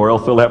do, or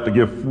else they'll have to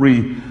give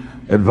free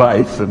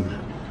advice. And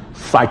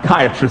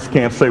psychiatrists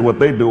can't say what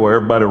they do, or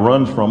everybody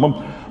runs from them.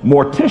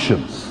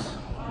 Morticians.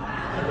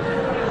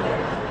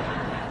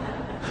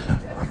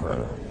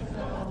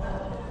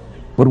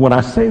 But when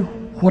I say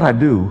what I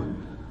do,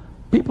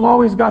 people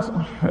always got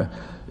some,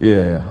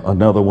 yeah,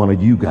 another one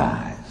of you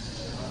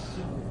guys.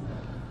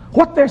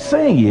 What they're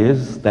saying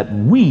is that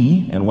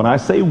we, and when I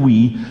say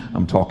we,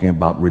 I'm talking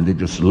about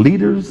religious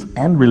leaders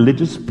and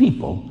religious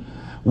people,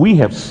 we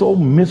have so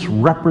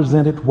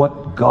misrepresented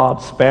what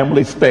God's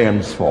family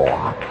stands for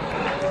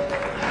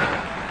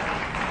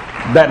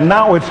that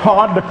now it's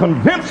hard to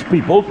convince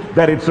people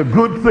that it's a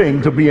good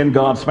thing to be in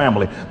God's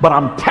family. But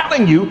I'm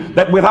telling you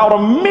that without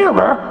a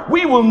mirror,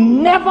 we will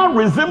never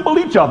resemble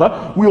each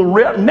other.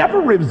 We'll never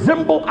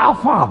resemble our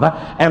Father,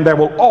 and there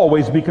will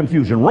always be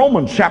confusion.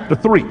 Romans chapter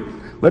 3.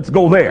 Let's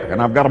go there,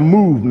 and I've got to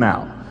move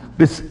now.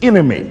 This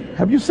enemy.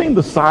 Have you seen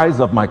the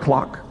size of my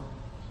clock?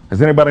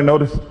 Has anybody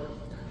noticed?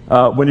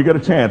 When you get a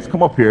chance,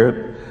 come up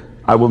here.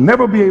 I will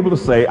never be able to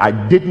say I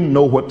didn't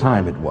know what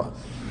time it was.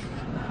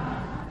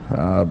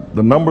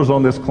 The numbers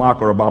on this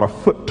clock are about a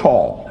foot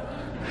tall.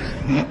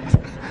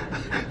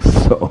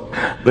 So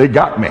they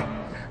got me.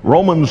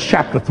 Romans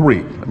chapter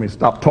 3. Let me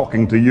stop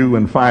talking to you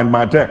and find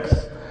my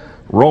text.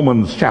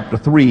 Romans chapter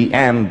 3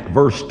 and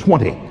verse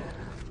 20.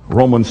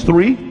 Romans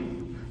 3,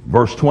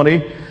 verse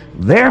 20.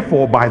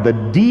 Therefore, by the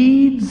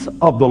deeds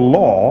of the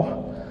law,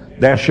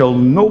 there shall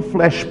no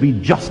flesh be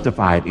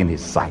justified in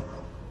his sight.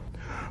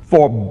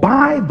 For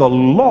by the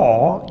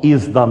law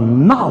is the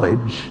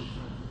knowledge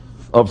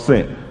of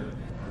sin.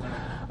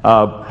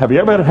 Have you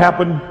ever had it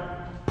happen,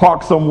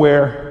 park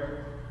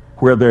somewhere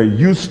where there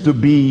used to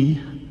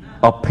be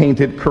a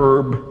painted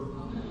curb,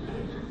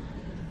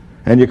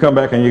 and you come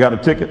back and you got a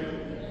ticket,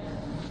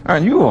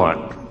 and you are,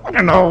 what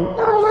in the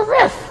world is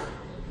this?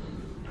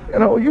 You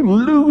know, you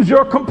lose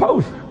your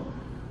composure.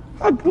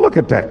 Look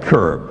at that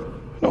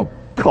curb. No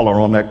color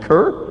on that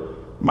curb.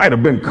 Might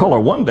have been color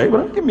one day,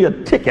 but give me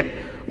a ticket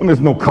when there's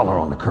no color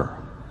on the curb.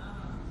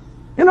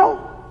 You know,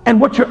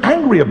 and what you're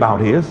angry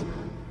about is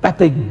that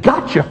they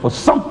got you for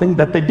something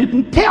that they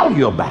didn't tell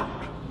you about.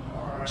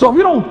 So if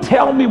you don't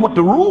tell me what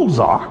the rules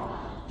are,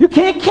 you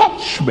can't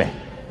catch me.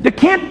 You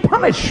can't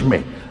punish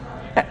me.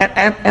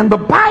 And the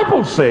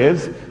Bible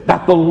says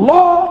that the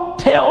law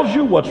tells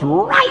you what's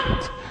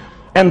right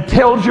and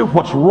tells you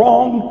what's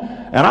wrong.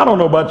 And I don't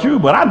know about you,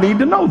 but I need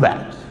to know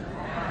that.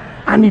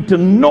 I need to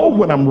know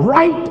when I'm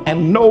right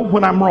and know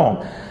when I'm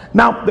wrong.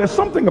 Now, there's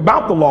something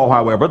about the law,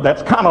 however,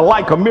 that's kind of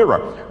like a mirror.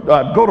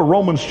 Go to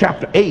Romans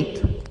chapter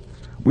 8.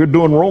 We're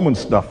doing Roman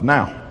stuff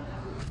now.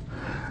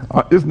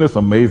 Isn't this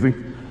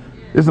amazing?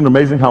 Isn't it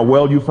amazing how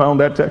well you found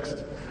that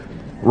text?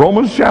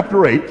 Romans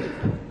chapter 8.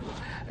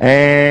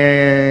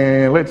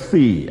 And let's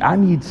see. I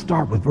need to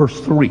start with verse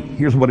 3.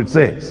 Here's what it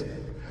says.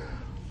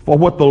 For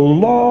what the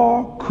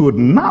law could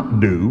not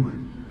do,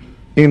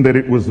 in that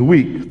it was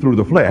weak through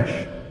the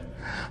flesh,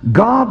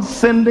 God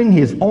sending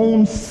his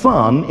own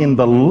Son in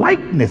the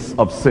likeness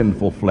of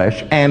sinful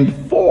flesh, and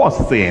for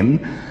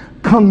sin,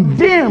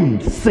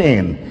 condemned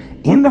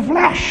sin in the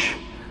flesh,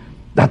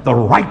 that the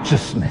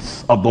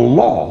righteousness of the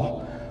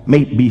law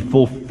may be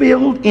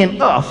fulfilled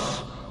in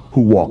us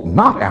who walk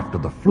not after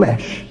the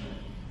flesh,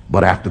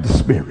 but after the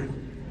Spirit.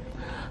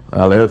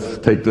 Let's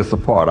take this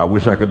apart. I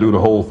wish I could do the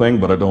whole thing,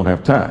 but I don't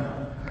have time.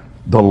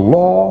 The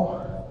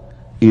law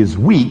is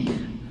weak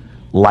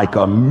like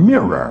a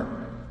mirror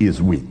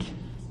is weak.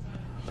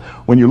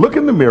 When you look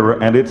in the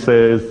mirror and it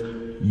says,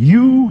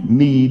 you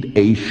need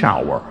a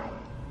shower.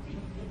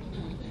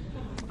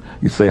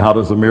 You say, how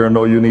does the mirror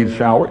know you need a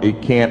shower?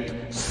 It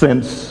can't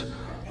sense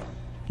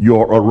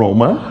your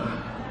aroma,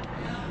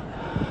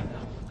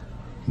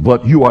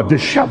 but you are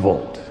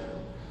disheveled.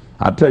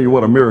 I tell you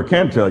what a mirror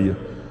can tell you.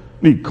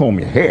 You need to comb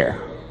your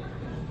hair.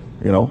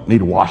 You know, need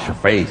to wash your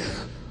face.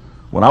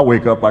 When I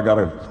wake up, I got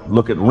to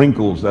look at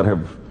wrinkles that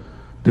have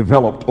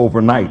developed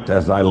overnight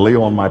as I lay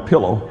on my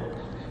pillow.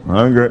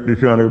 I'm going to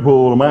try to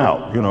pull them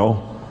out, you know.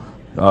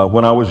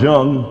 When I was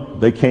young,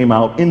 they came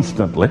out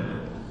instantly.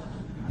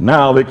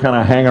 Now they kind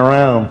of hang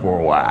around for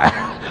a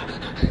while.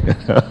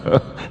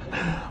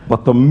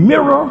 But the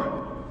mirror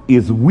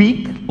is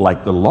weak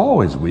like the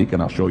law is weak,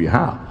 and I'll show you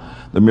how.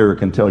 The mirror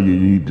can tell you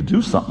need to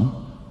do something,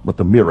 but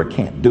the mirror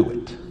can't do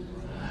it.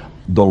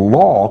 The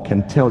law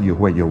can tell you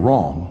where you're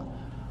wrong,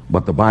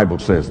 but the Bible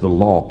says the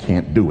law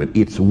can't do it.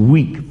 It's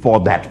weak for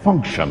that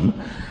function.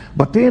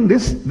 But then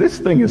this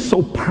thing is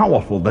so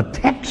powerful, the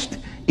text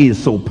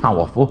is so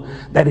powerful,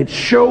 that it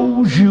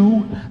shows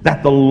you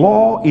that the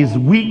law is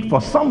weak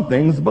for some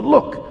things. But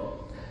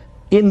look,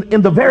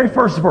 in the very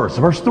first verse,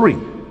 verse 3,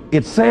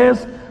 it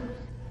says,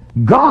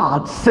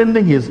 God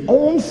sending his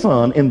own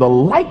Son in the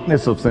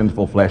likeness of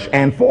sinful flesh,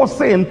 and for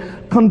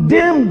sin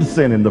condemned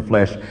sin in the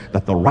flesh,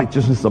 that the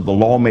righteousness of the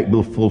law may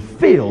be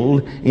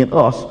fulfilled in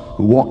us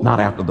who walk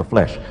not after the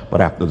flesh, but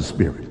after the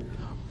Spirit.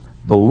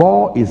 The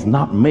law is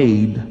not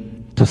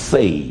made to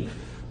save.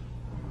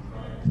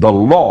 The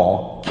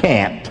law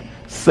can't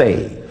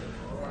save.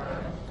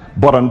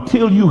 But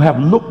until you have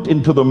looked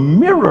into the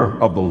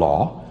mirror of the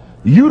law,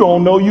 you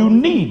don't know you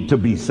need to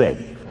be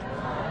saved,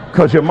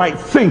 because you might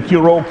think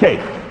you're okay.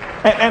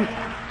 And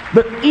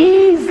the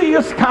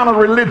easiest kind of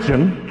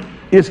religion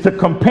is to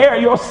compare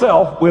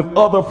yourself with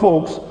other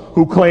folks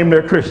who claim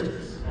they're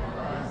Christians.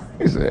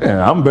 He said,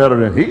 yeah, I'm better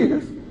than he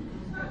is.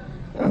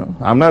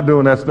 I'm not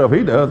doing that stuff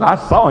he does. I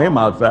saw him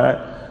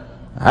outside.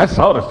 I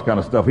saw this kind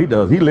of stuff he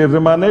does. He lives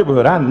in my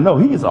neighborhood. I know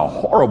he's a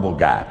horrible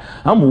guy.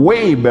 I'm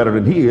way better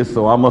than he is,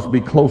 so I must be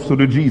closer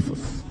to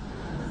Jesus.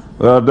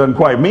 Well, it doesn't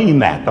quite mean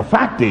that. The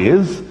fact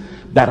is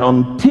that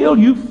until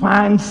you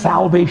find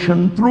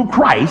salvation through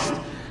Christ,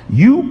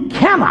 you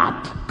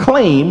cannot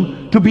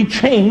claim to be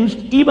changed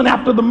even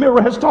after the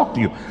mirror has talked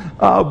to you.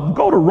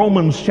 Go to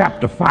Romans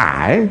chapter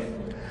 5,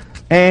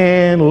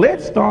 and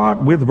let's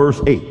start with verse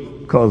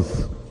 8,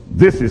 because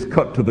this is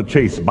cut to the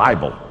chase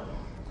Bible.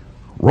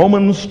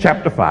 Romans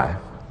chapter 5,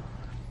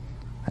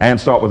 and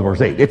start with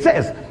verse 8. It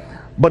says,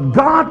 but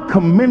God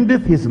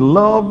commendeth his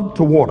love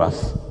toward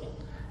us,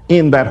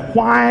 in that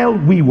while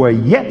we were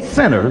yet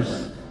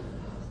sinners,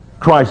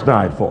 Christ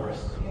died for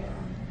us.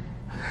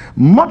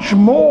 Much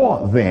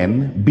more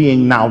then,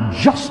 being now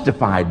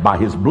justified by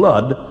his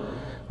blood,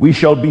 we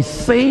shall be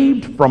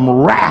saved from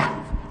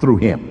wrath through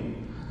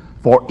him.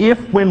 For if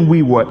when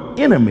we were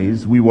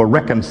enemies, we were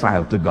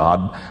reconciled to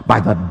God by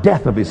the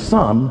death of his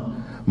Son,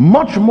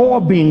 much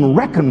more being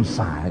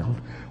reconciled,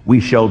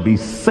 we shall be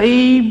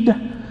saved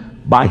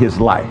by his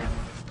life.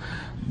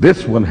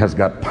 This one has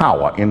got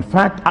power. In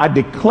fact, I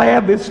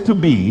declare this to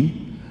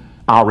be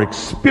our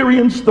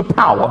experience the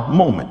power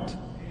moment.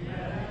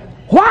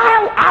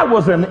 While I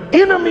was an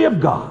enemy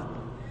of God,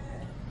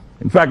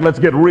 in fact, let's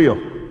get real,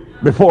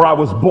 before I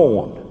was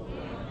born,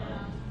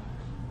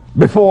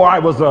 before I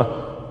was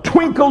a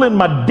twinkle in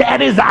my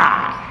daddy's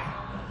eye,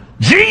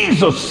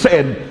 Jesus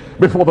said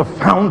before the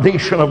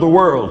foundation of the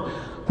world,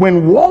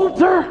 when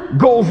Walter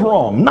goes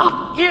wrong,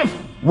 not if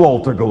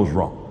Walter goes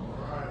wrong,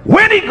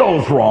 when he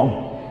goes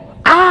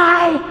wrong,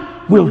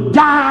 I will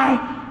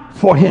die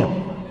for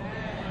him.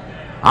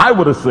 I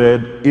would have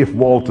said, if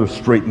Walter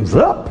straightens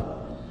up,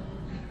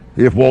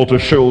 if Walter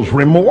shows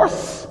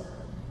remorse,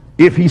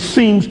 if he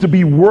seems to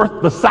be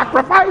worth the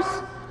sacrifice,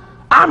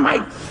 I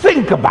might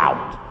think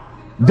about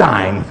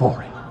dying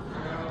for him.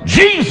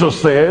 Jesus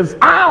says,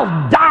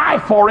 I'll die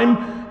for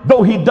him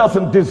though he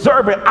doesn't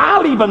deserve it.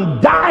 I'll even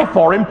die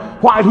for him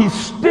while he's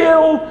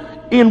still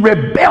in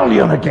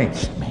rebellion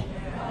against me,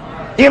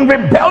 in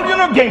rebellion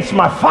against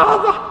my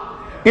Father,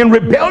 in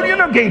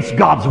rebellion against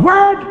God's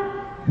word,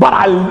 but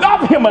I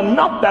love him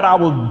enough that I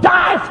will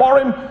die for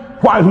him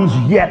while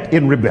he's yet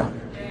in rebellion.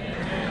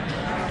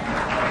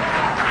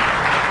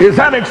 Is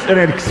that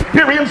an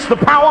experience the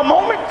power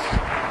moment?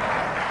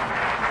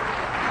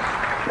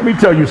 Let me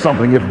tell you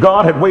something. If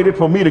God had waited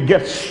for me to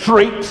get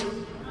straight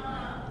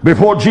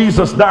before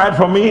Jesus died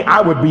for me,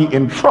 I would be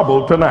in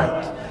trouble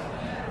tonight.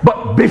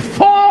 But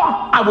before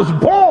I was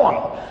born,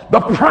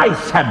 the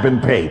price had been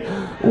paid.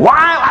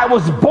 While I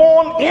was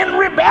born in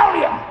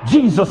rebellion,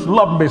 Jesus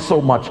loved me so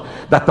much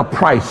that the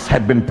price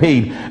had been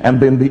paid,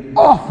 and then the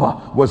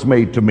offer was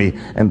made to me.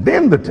 And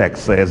then the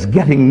text says,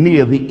 getting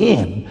near the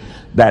end,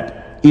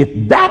 that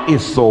if that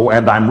is so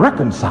and I'm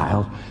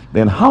reconciled,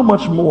 then how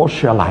much more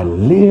shall I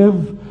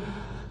live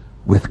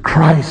with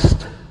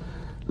Christ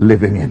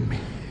living in me?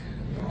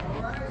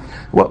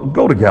 Well,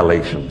 go to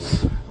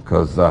Galatians,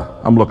 because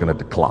I'm looking at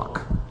the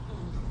clock.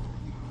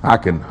 I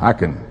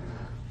can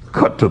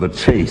cut to the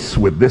chase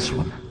with this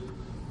one.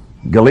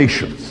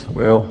 Galatians,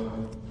 well,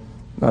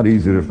 not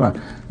easy to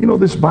find. You know,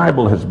 this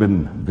Bible has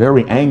been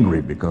very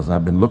angry because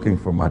I've been looking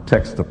for my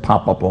text to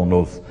pop up on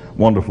those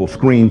wonderful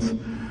screens,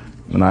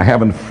 and I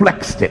haven't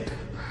flexed it.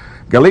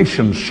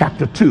 Galatians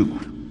chapter 2.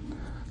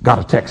 Got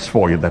a text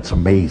for you that's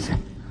amazing.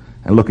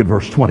 And look at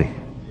verse 20.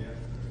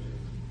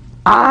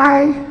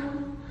 I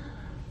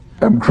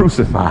am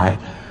crucified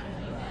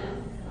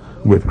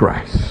with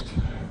Christ.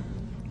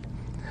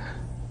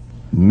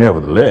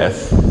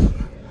 Nevertheless,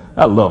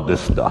 I love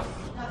this stuff.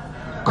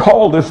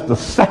 Call this the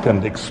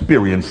second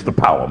experience the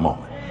power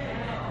moment.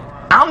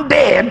 I'm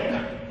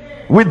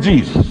dead with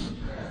Jesus.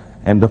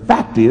 And the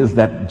fact is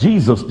that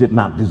Jesus did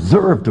not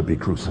deserve to be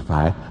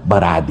crucified,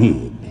 but I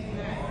did.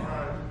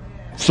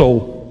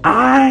 So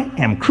I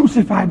am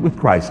crucified with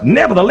Christ.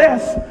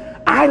 Nevertheless,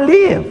 I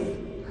live.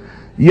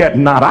 Yet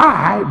not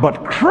I,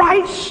 but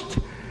Christ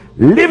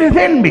liveth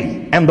in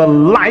me. And the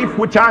life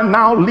which I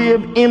now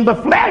live in the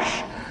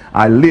flesh,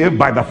 I live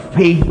by the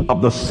faith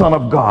of the Son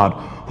of God,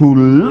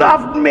 who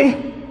loved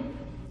me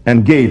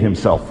and gave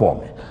himself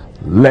for me.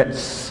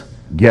 Let's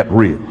get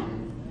real.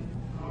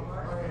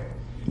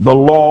 The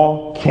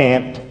law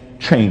can't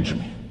change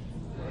me.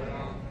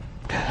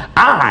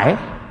 I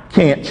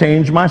can't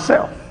change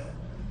myself.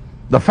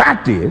 The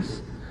fact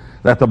is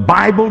that the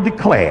Bible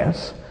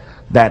declares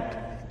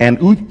that an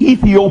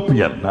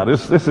Ethiopian, now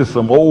this is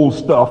some old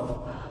stuff,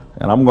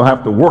 and I'm going to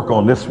have to work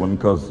on this one,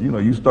 because, you know,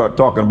 you start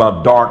talking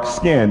about dark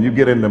skin, you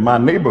get into my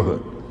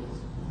neighborhood.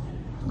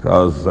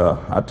 Because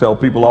I tell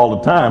people all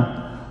the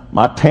time,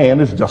 my tan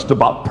is just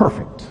about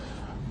perfect.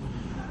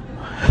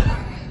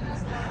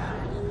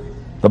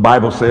 The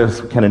Bible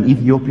says, can an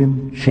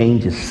Ethiopian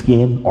change his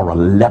skin, or a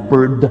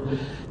leopard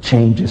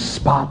change his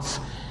spots?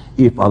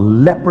 If a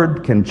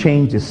leopard can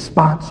change his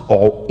spots,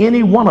 or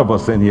any one of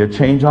us in here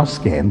change our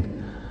skin,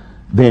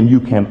 then you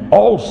can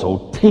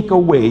also take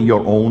away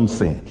your own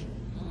sin.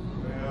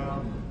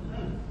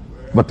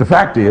 But the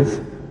fact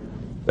is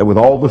that with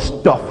all the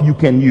stuff you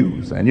can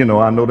use, and you know,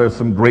 I know there's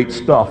some great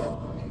stuff.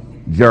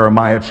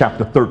 Jeremiah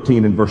chapter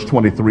 13 and verse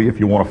 23, if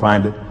you want to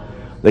find it.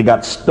 They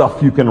got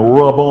stuff you can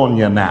rub on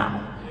you now.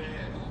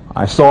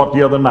 I saw it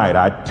the other night.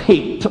 I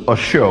taped a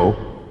show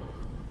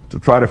to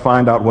try to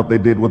find out what they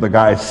did with the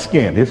guy's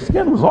skin. His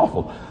skin was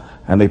awful.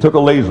 And they took a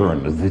laser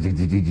and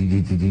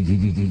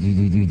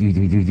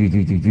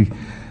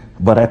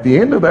but at the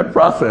end of that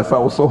process, I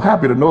was so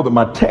happy to know that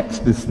my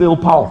text is still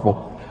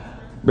powerful,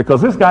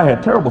 because this guy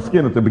had terrible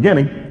skin at the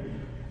beginning.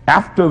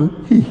 After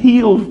he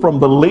healed from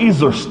the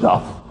laser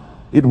stuff,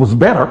 it was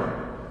better,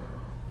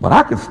 but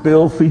I could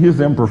still see his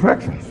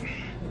imperfections.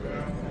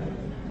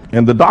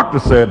 And the doctor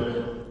said,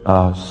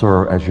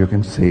 sir, as you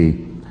can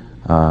see,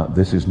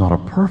 this is not a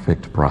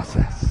perfect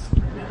process.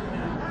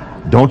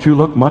 Don't you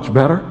look much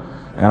better?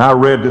 And I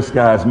read this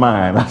guy's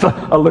mind.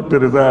 I looked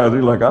at his eyes.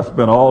 He's like, I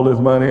spent all this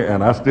money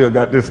and I still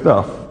got this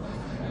stuff.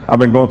 I've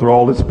been going through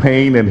all this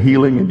pain and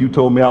healing, and you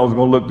told me I was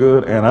going to look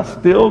good, and I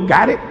still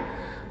got it.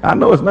 I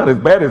know it's not as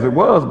bad as it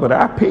was, but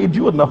I paid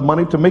you enough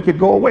money to make it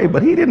go away.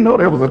 But he didn't know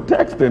there was a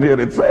text in here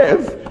that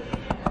says,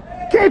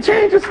 can't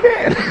change your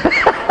skin.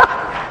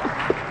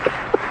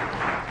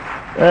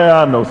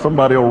 Yeah, I know.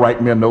 Somebody will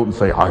write me a note and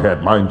say, I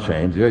had mine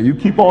changed. Yeah, you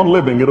keep on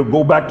living. It'll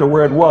go back to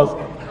where it was.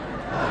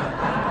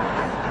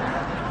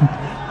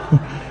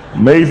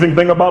 Amazing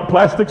thing about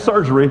plastic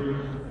surgery.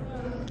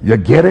 You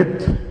get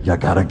it, you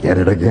gotta get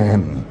it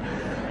again.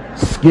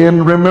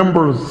 Skin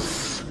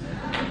remembers.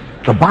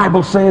 The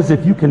Bible says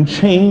if you can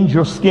change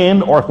your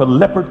skin, or if a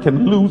leopard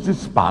can lose his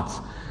spots,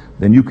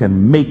 then you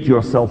can make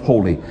yourself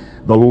holy.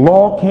 The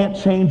law can't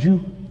change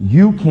you.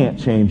 You can't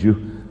change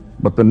you.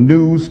 But the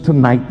news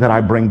tonight that I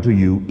bring to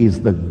you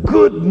is the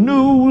good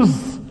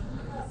news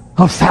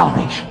of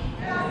salvation.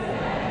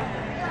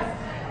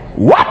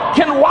 What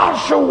can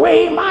wash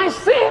away my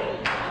sin?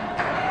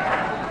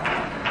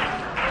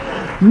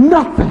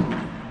 Nothing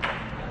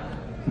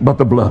but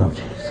the blood of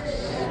Jesus.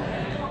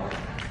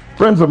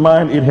 Friends of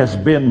mine, it has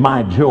been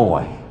my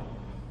joy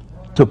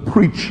to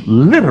preach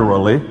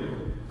literally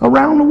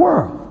around the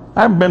world.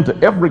 I haven't been to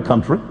every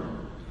country,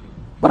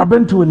 but I've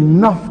been to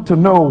enough to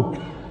know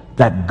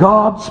that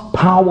God's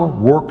power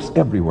works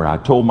everywhere. I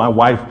told my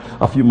wife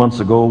a few months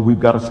ago, we've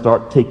got to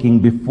start taking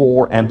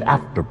before and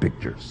after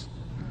pictures.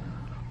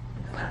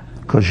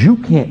 Because you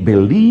can't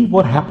believe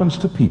what happens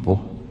to people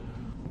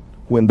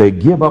when they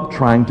give up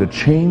trying to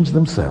change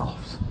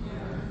themselves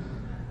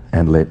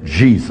and let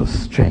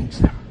Jesus change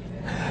them.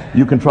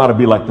 You can try to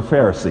be like the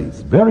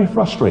Pharisees. Very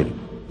frustrating.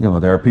 You know,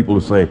 there are people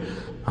who say,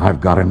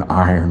 I've got an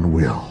iron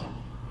will.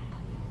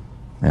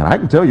 And I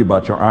can tell you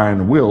about your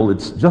iron will.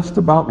 It's just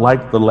about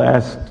like the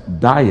last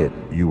diet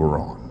you were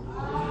on.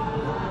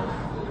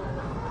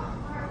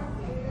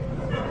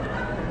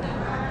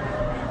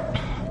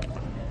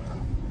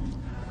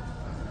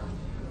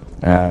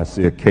 I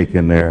see a cake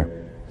in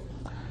there.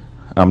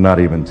 I'm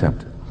not even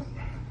tempted.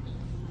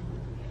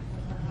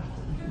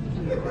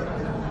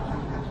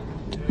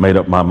 Made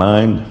up my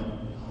mind.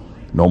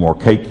 No more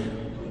cake.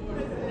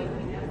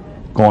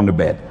 Going to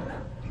bed.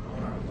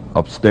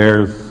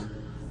 Upstairs.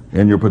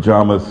 In your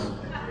pajamas.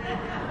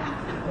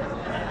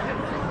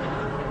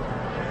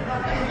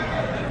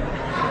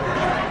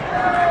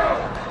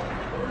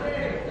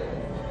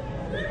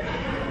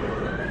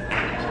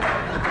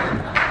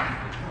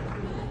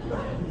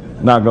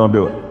 Not gonna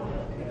do it.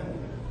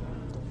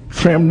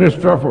 Trim this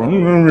stuff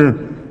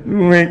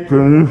on. Wait till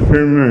you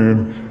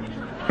finish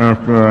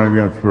after I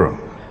get through.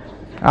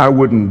 I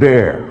wouldn't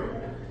dare.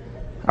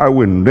 I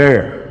wouldn't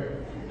dare.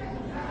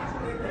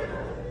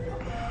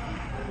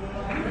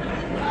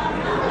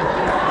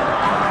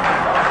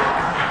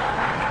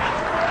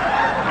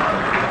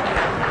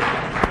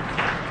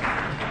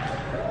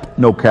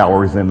 No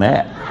calories in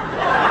that.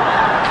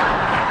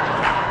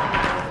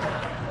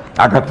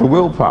 I got the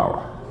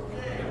willpower.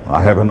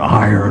 I have an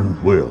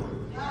iron will.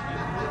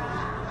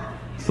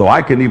 So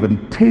I can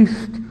even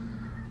taste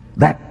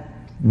that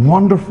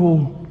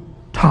wonderful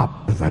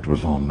top that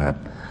was on that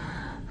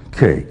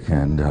cake.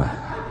 And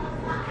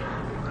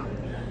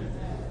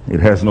it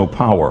has no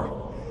power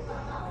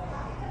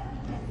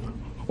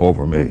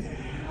over me.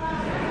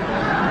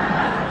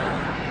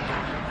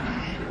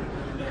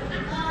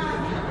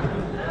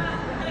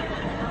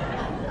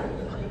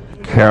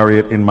 Carry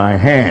it in my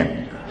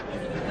hand.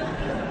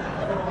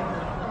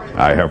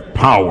 I have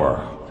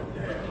power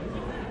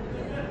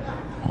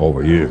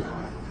over you.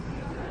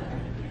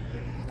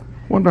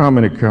 Wonder how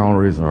many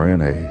calories are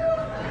in a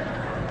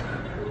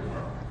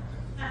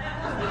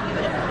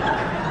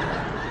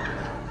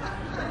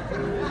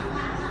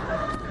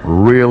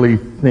really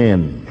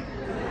thin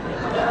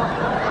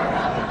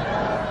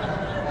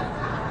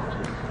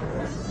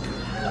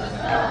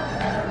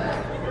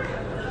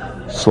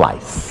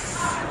slice.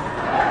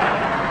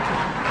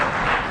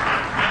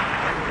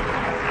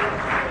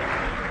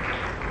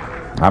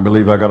 I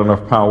believe I got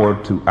enough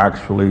power to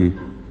actually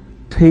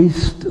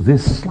taste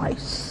this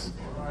slice.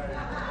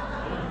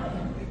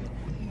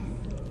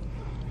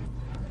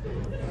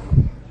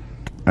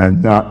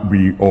 And not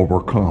be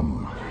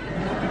overcome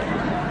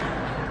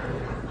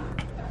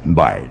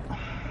by it.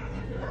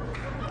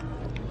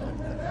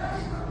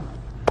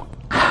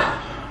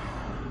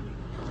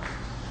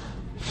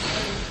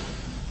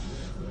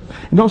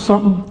 You know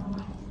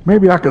something?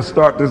 Maybe I could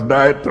start this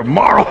diet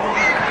tomorrow.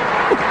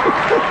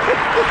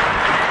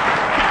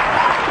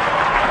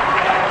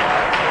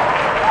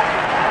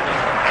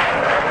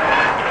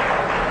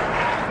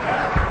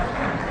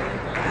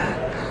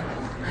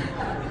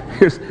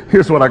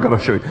 Here's what I got to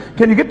show you.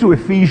 Can you get to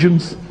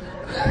Ephesians?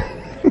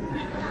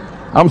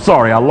 I'm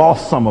sorry, I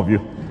lost some of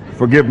you.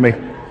 Forgive me.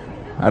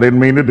 I didn't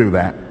mean to do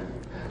that.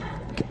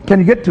 Can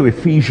you get to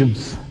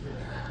Ephesians?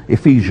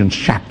 Ephesians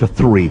chapter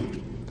 3.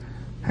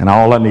 And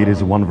all I need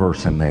is one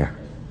verse in there.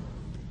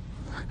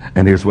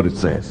 And here's what it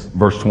says.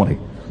 Verse 20.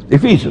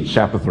 Ephesians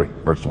chapter 3,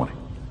 verse 20.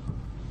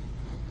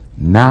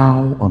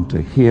 Now unto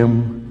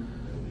him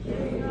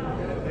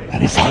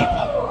that is able.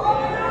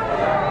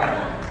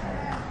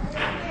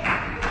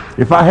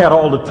 If I had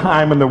all the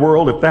time in the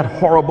world, if that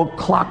horrible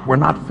clock were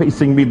not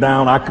facing me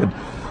down, I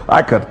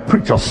could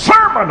preach a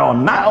sermon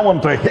on now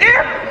unto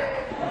him.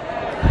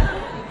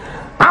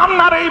 I'm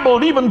not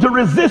able even to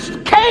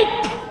resist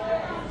cake,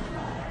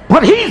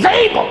 but he's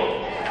able.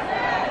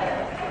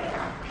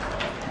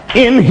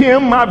 In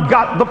him I've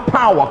got the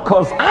power,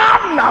 because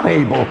I'm not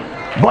able,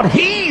 but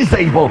he's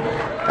able.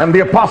 And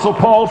the Apostle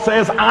Paul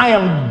says, I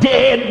am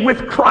dead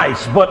with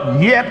Christ,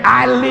 but yet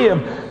I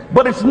live.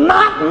 But it's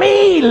not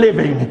me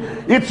living,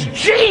 it's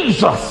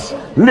Jesus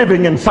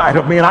living inside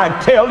of me. And I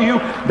tell you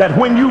that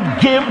when you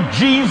give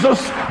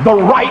Jesus the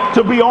right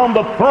to be on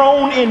the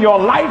throne in your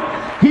life,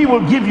 he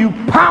will give you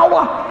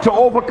power to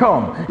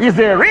overcome. Is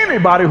there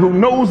anybody who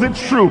knows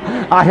it's true?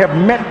 I have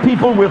met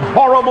people with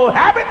horrible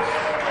habits.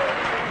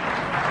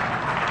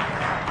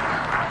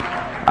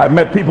 I've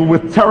met people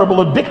with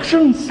terrible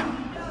addictions.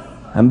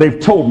 And they've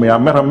told me, I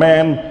met a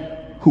man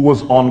who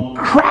was on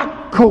crack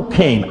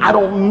cocaine. I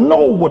don't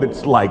know what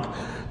it's like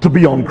to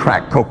be on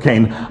crack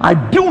cocaine. I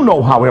do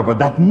know, however,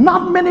 that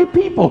not many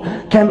people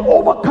can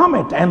overcome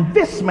it. And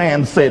this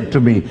man said to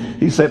me,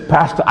 he said,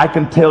 Pastor, I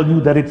can tell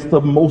you that it's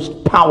the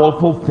most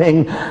powerful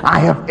thing I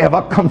have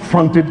ever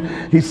confronted.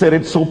 He said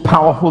it's so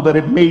powerful that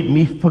it made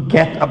me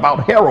forget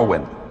about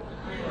heroin.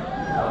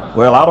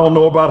 Well, I don't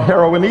know about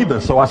heroin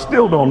either, so I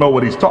still don't know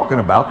what he's talking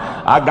about.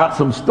 I got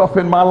some stuff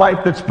in my life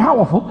that's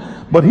powerful,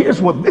 but here's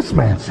what this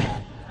man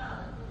said.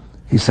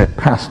 He said,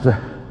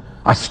 Pastor,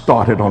 I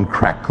started on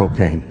crack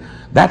cocaine.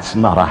 That's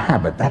not a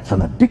habit, that's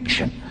an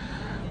addiction.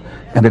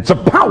 And it's a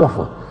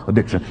powerful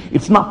addiction.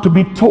 It's not to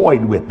be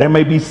toyed with. There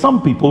may be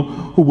some people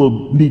who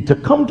will need to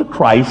come to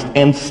Christ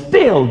and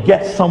still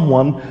get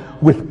someone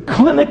with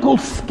clinical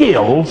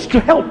skills to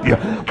help you.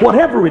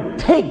 Whatever it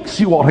takes,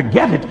 you ought to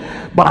get it.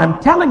 But I'm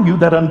telling you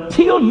that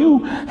until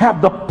you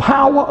have the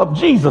power of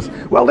Jesus,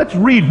 well, let's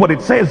read what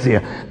it says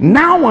here.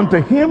 Now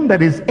unto him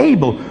that is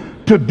able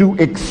to do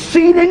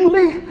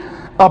exceedingly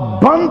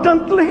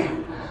abundantly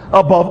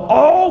above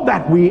all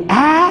that we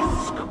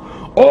ask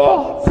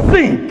or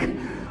think,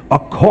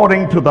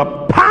 according to the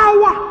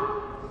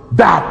power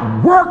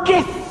that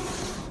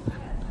worketh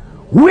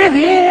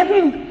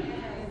within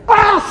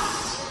us.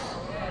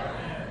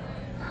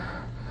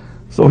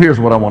 So here's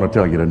what I want to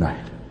tell you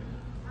tonight.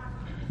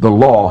 The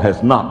law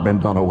has not been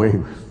done away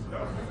with.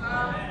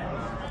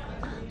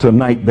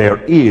 Tonight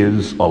there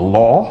is a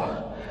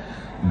law.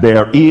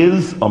 There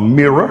is a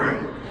mirror.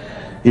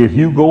 If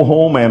you go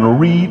home and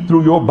read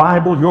through your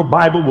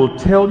Bible will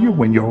tell you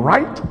when you're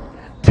right,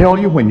 tell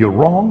you when you're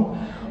wrong.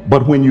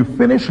 But when you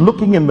finish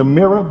looking in the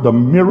mirror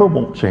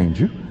won't change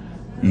you.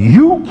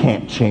 You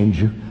can't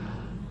change you.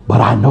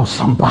 But I know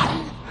somebody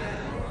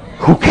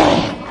who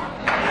can.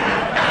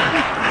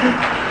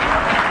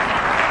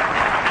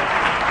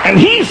 And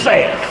he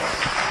says,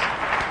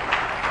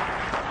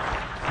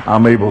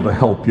 I'm able to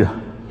help you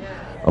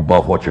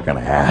above what you're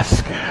going to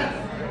ask,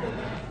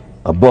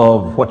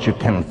 above what you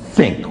can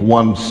think.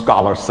 One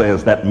scholar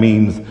says that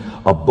means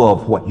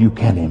above what you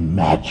can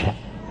imagine.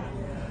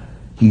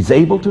 He's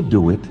able to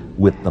do it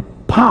with the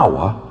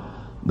power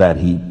that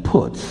he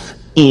puts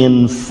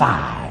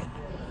inside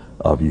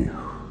of you.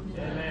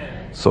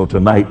 So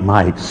tonight,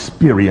 my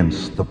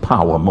experience, the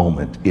power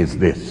moment is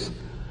this.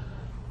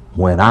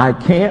 When I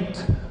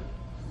can't,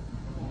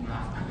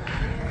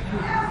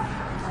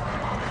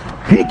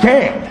 he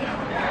can.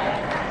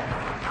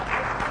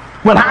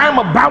 When I'm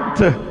about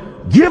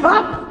to give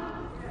up.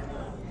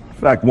 In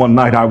fact, one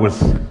night I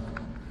was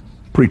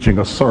preaching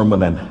a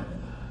sermon, and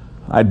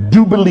I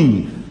do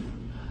believe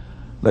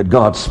that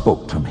God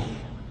spoke to me.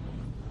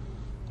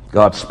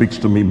 God speaks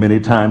to me many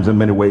times in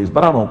many ways,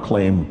 but I don't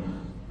claim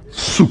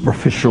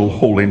superficial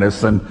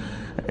holiness, and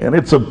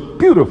it's a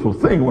beautiful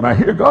thing when I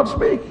hear God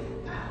speak.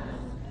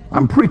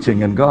 I'm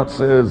preaching and God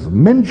says,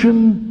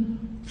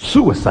 mention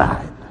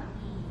suicide.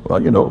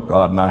 Well, you know,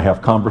 God and I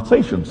have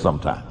conversations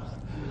sometimes.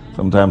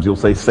 Sometimes he'll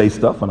say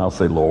stuff, and I'll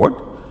say, Lord,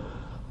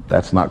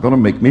 that's not going to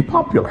make me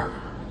popular.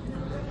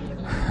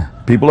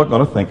 People are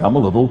going to think I'm a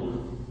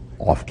little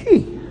off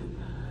key.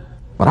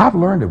 But I've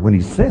learned that when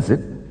he says it,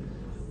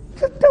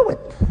 just do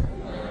it.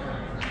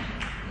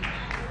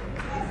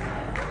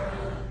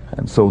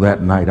 And so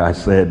that night I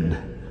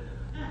said,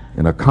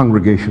 in a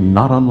congregation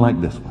not unlike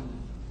this one,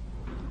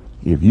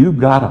 if you've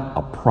got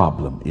a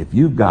problem, if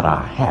you've got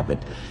a habit,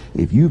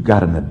 if you've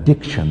got an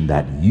addiction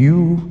that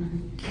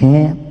you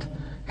can't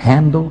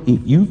handle,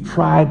 if you've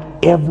tried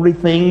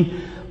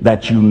everything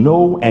that you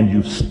know and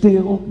you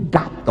still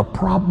got the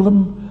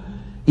problem,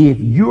 if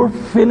you're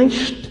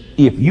finished,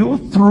 if you're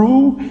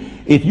through,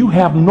 if you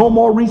have no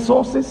more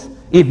resources,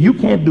 if you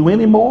can't do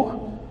any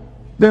more,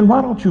 then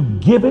why don't you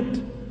give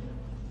it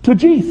to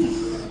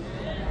Jesus?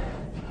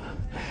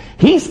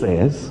 He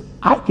says,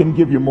 I can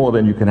give you more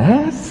than you can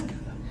ask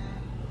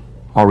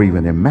or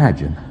even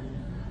imagine,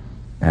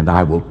 and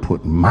I will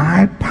put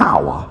my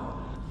power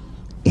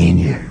in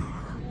you.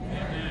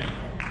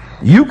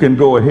 You can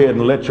go ahead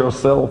and let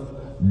yourself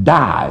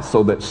die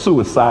so that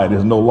suicide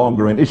is no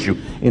longer an issue.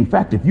 In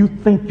fact, if you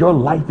think your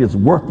life is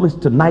worthless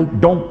tonight,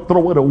 don't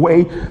throw it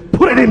away.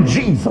 Put it in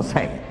Jesus'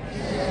 hands.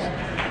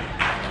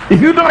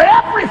 If you do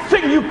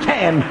everything you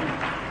can,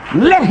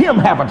 let him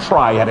have a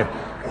try at it.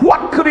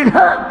 What could it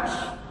hurt?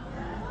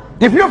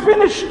 If you're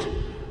finished,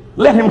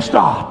 let him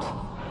start.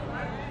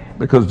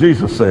 Because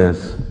Jesus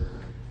says,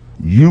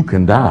 you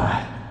can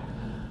die,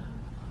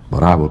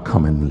 but I will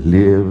come and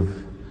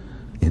live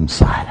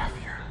inside of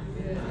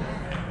you.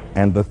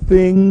 And the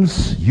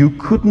things you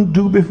couldn't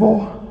do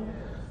before,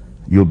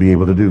 you'll be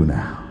able to do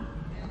now.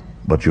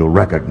 But you'll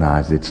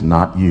recognize it's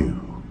not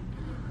you.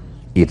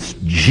 It's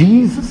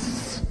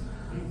Jesus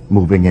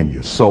moving in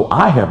you. So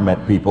I have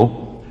met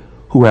people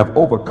who have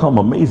overcome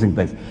amazing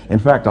things. In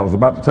fact, I was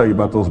about to tell you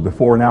about those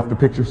before and after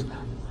pictures.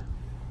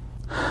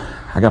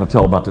 I got to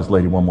tell about this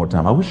lady one more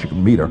time. I wish you could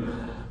meet her,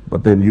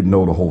 but then you'd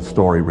know the whole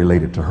story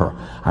related to her.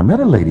 I met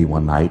a lady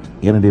one night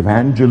in an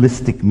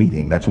evangelistic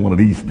meeting. That's one of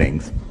these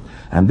things.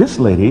 And this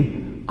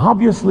lady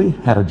obviously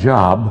had a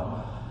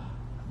job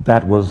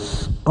that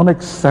was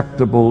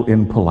unacceptable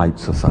in polite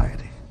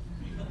society.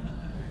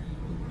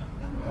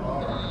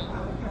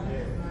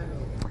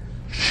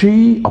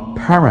 She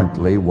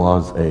apparently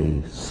was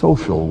a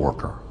social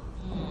worker.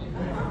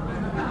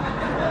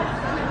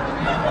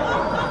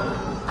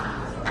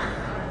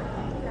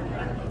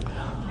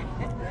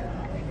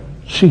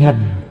 She had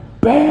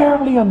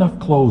barely enough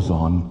clothes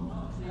on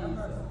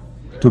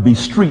to be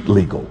street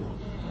legal.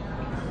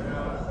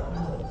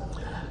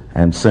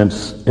 And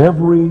since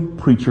every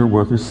preacher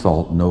worth his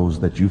salt knows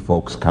that you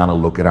folks kind of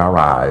look at our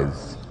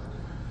eyes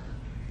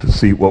to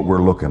see what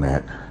we're looking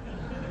at,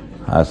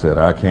 I said,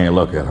 I can't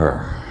look at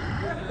her.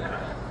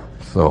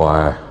 So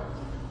I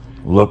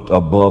looked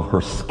above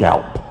her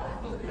scalp.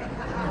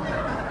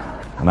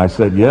 And I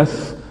said,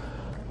 yes,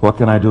 what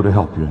can I do to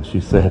help you? And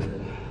she said,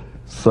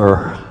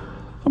 sir,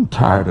 I'm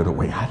tired of the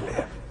way I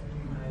live.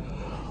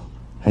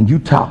 And you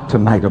talk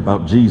tonight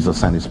about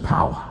Jesus and his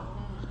power.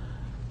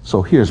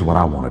 So here's what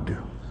I want to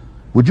do.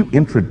 Would you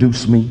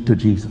introduce me to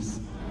Jesus?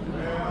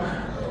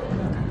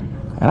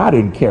 And I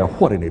didn't care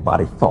what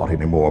anybody thought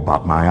anymore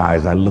about my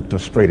eyes. I looked her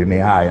straight in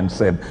the eye and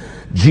said,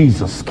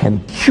 Jesus can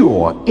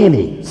cure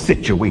any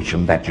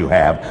situation that you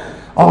have.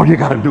 All you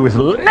got to do is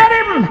let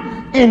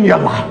him in your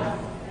life.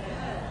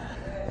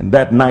 And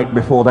that night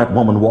before that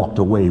woman walked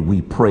away,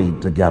 we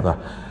prayed together.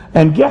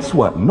 And guess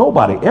what?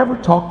 Nobody ever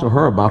talked to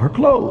her about her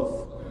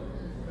clothes.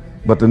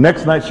 But the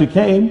next night she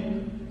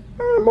came,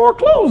 more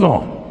clothes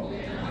on.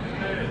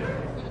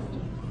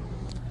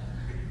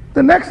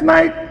 The next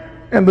night,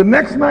 and the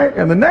next night,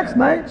 and the next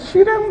night, she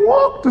didn't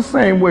walk the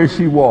same way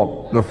she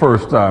walked the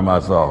first time I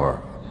saw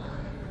her.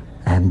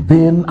 And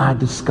then I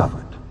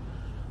discovered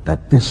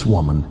that this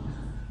woman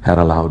had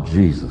allowed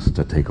Jesus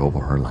to take over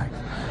her life.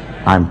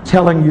 I'm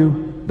telling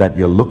you that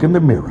you look in the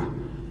mirror,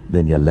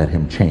 then you let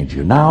him change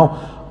you.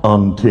 Now,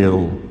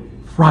 until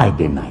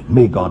Friday night,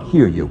 may God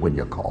hear you when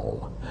you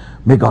call.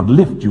 May God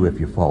lift you if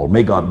you fall.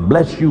 May God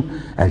bless you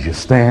as you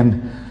stand,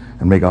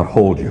 and may God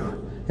hold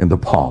you in the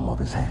palm of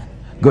his hand.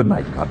 Good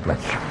night. God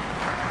bless you.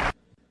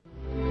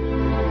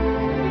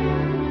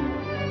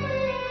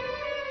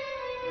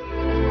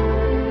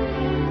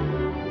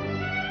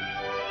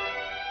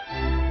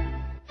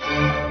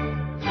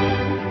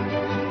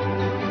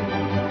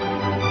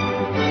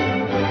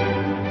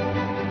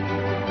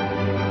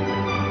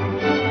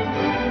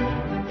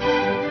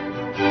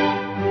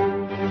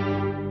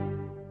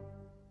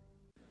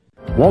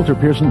 Walter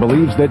Pearson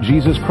believes that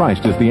Jesus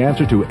Christ is the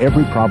answer to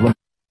every problem.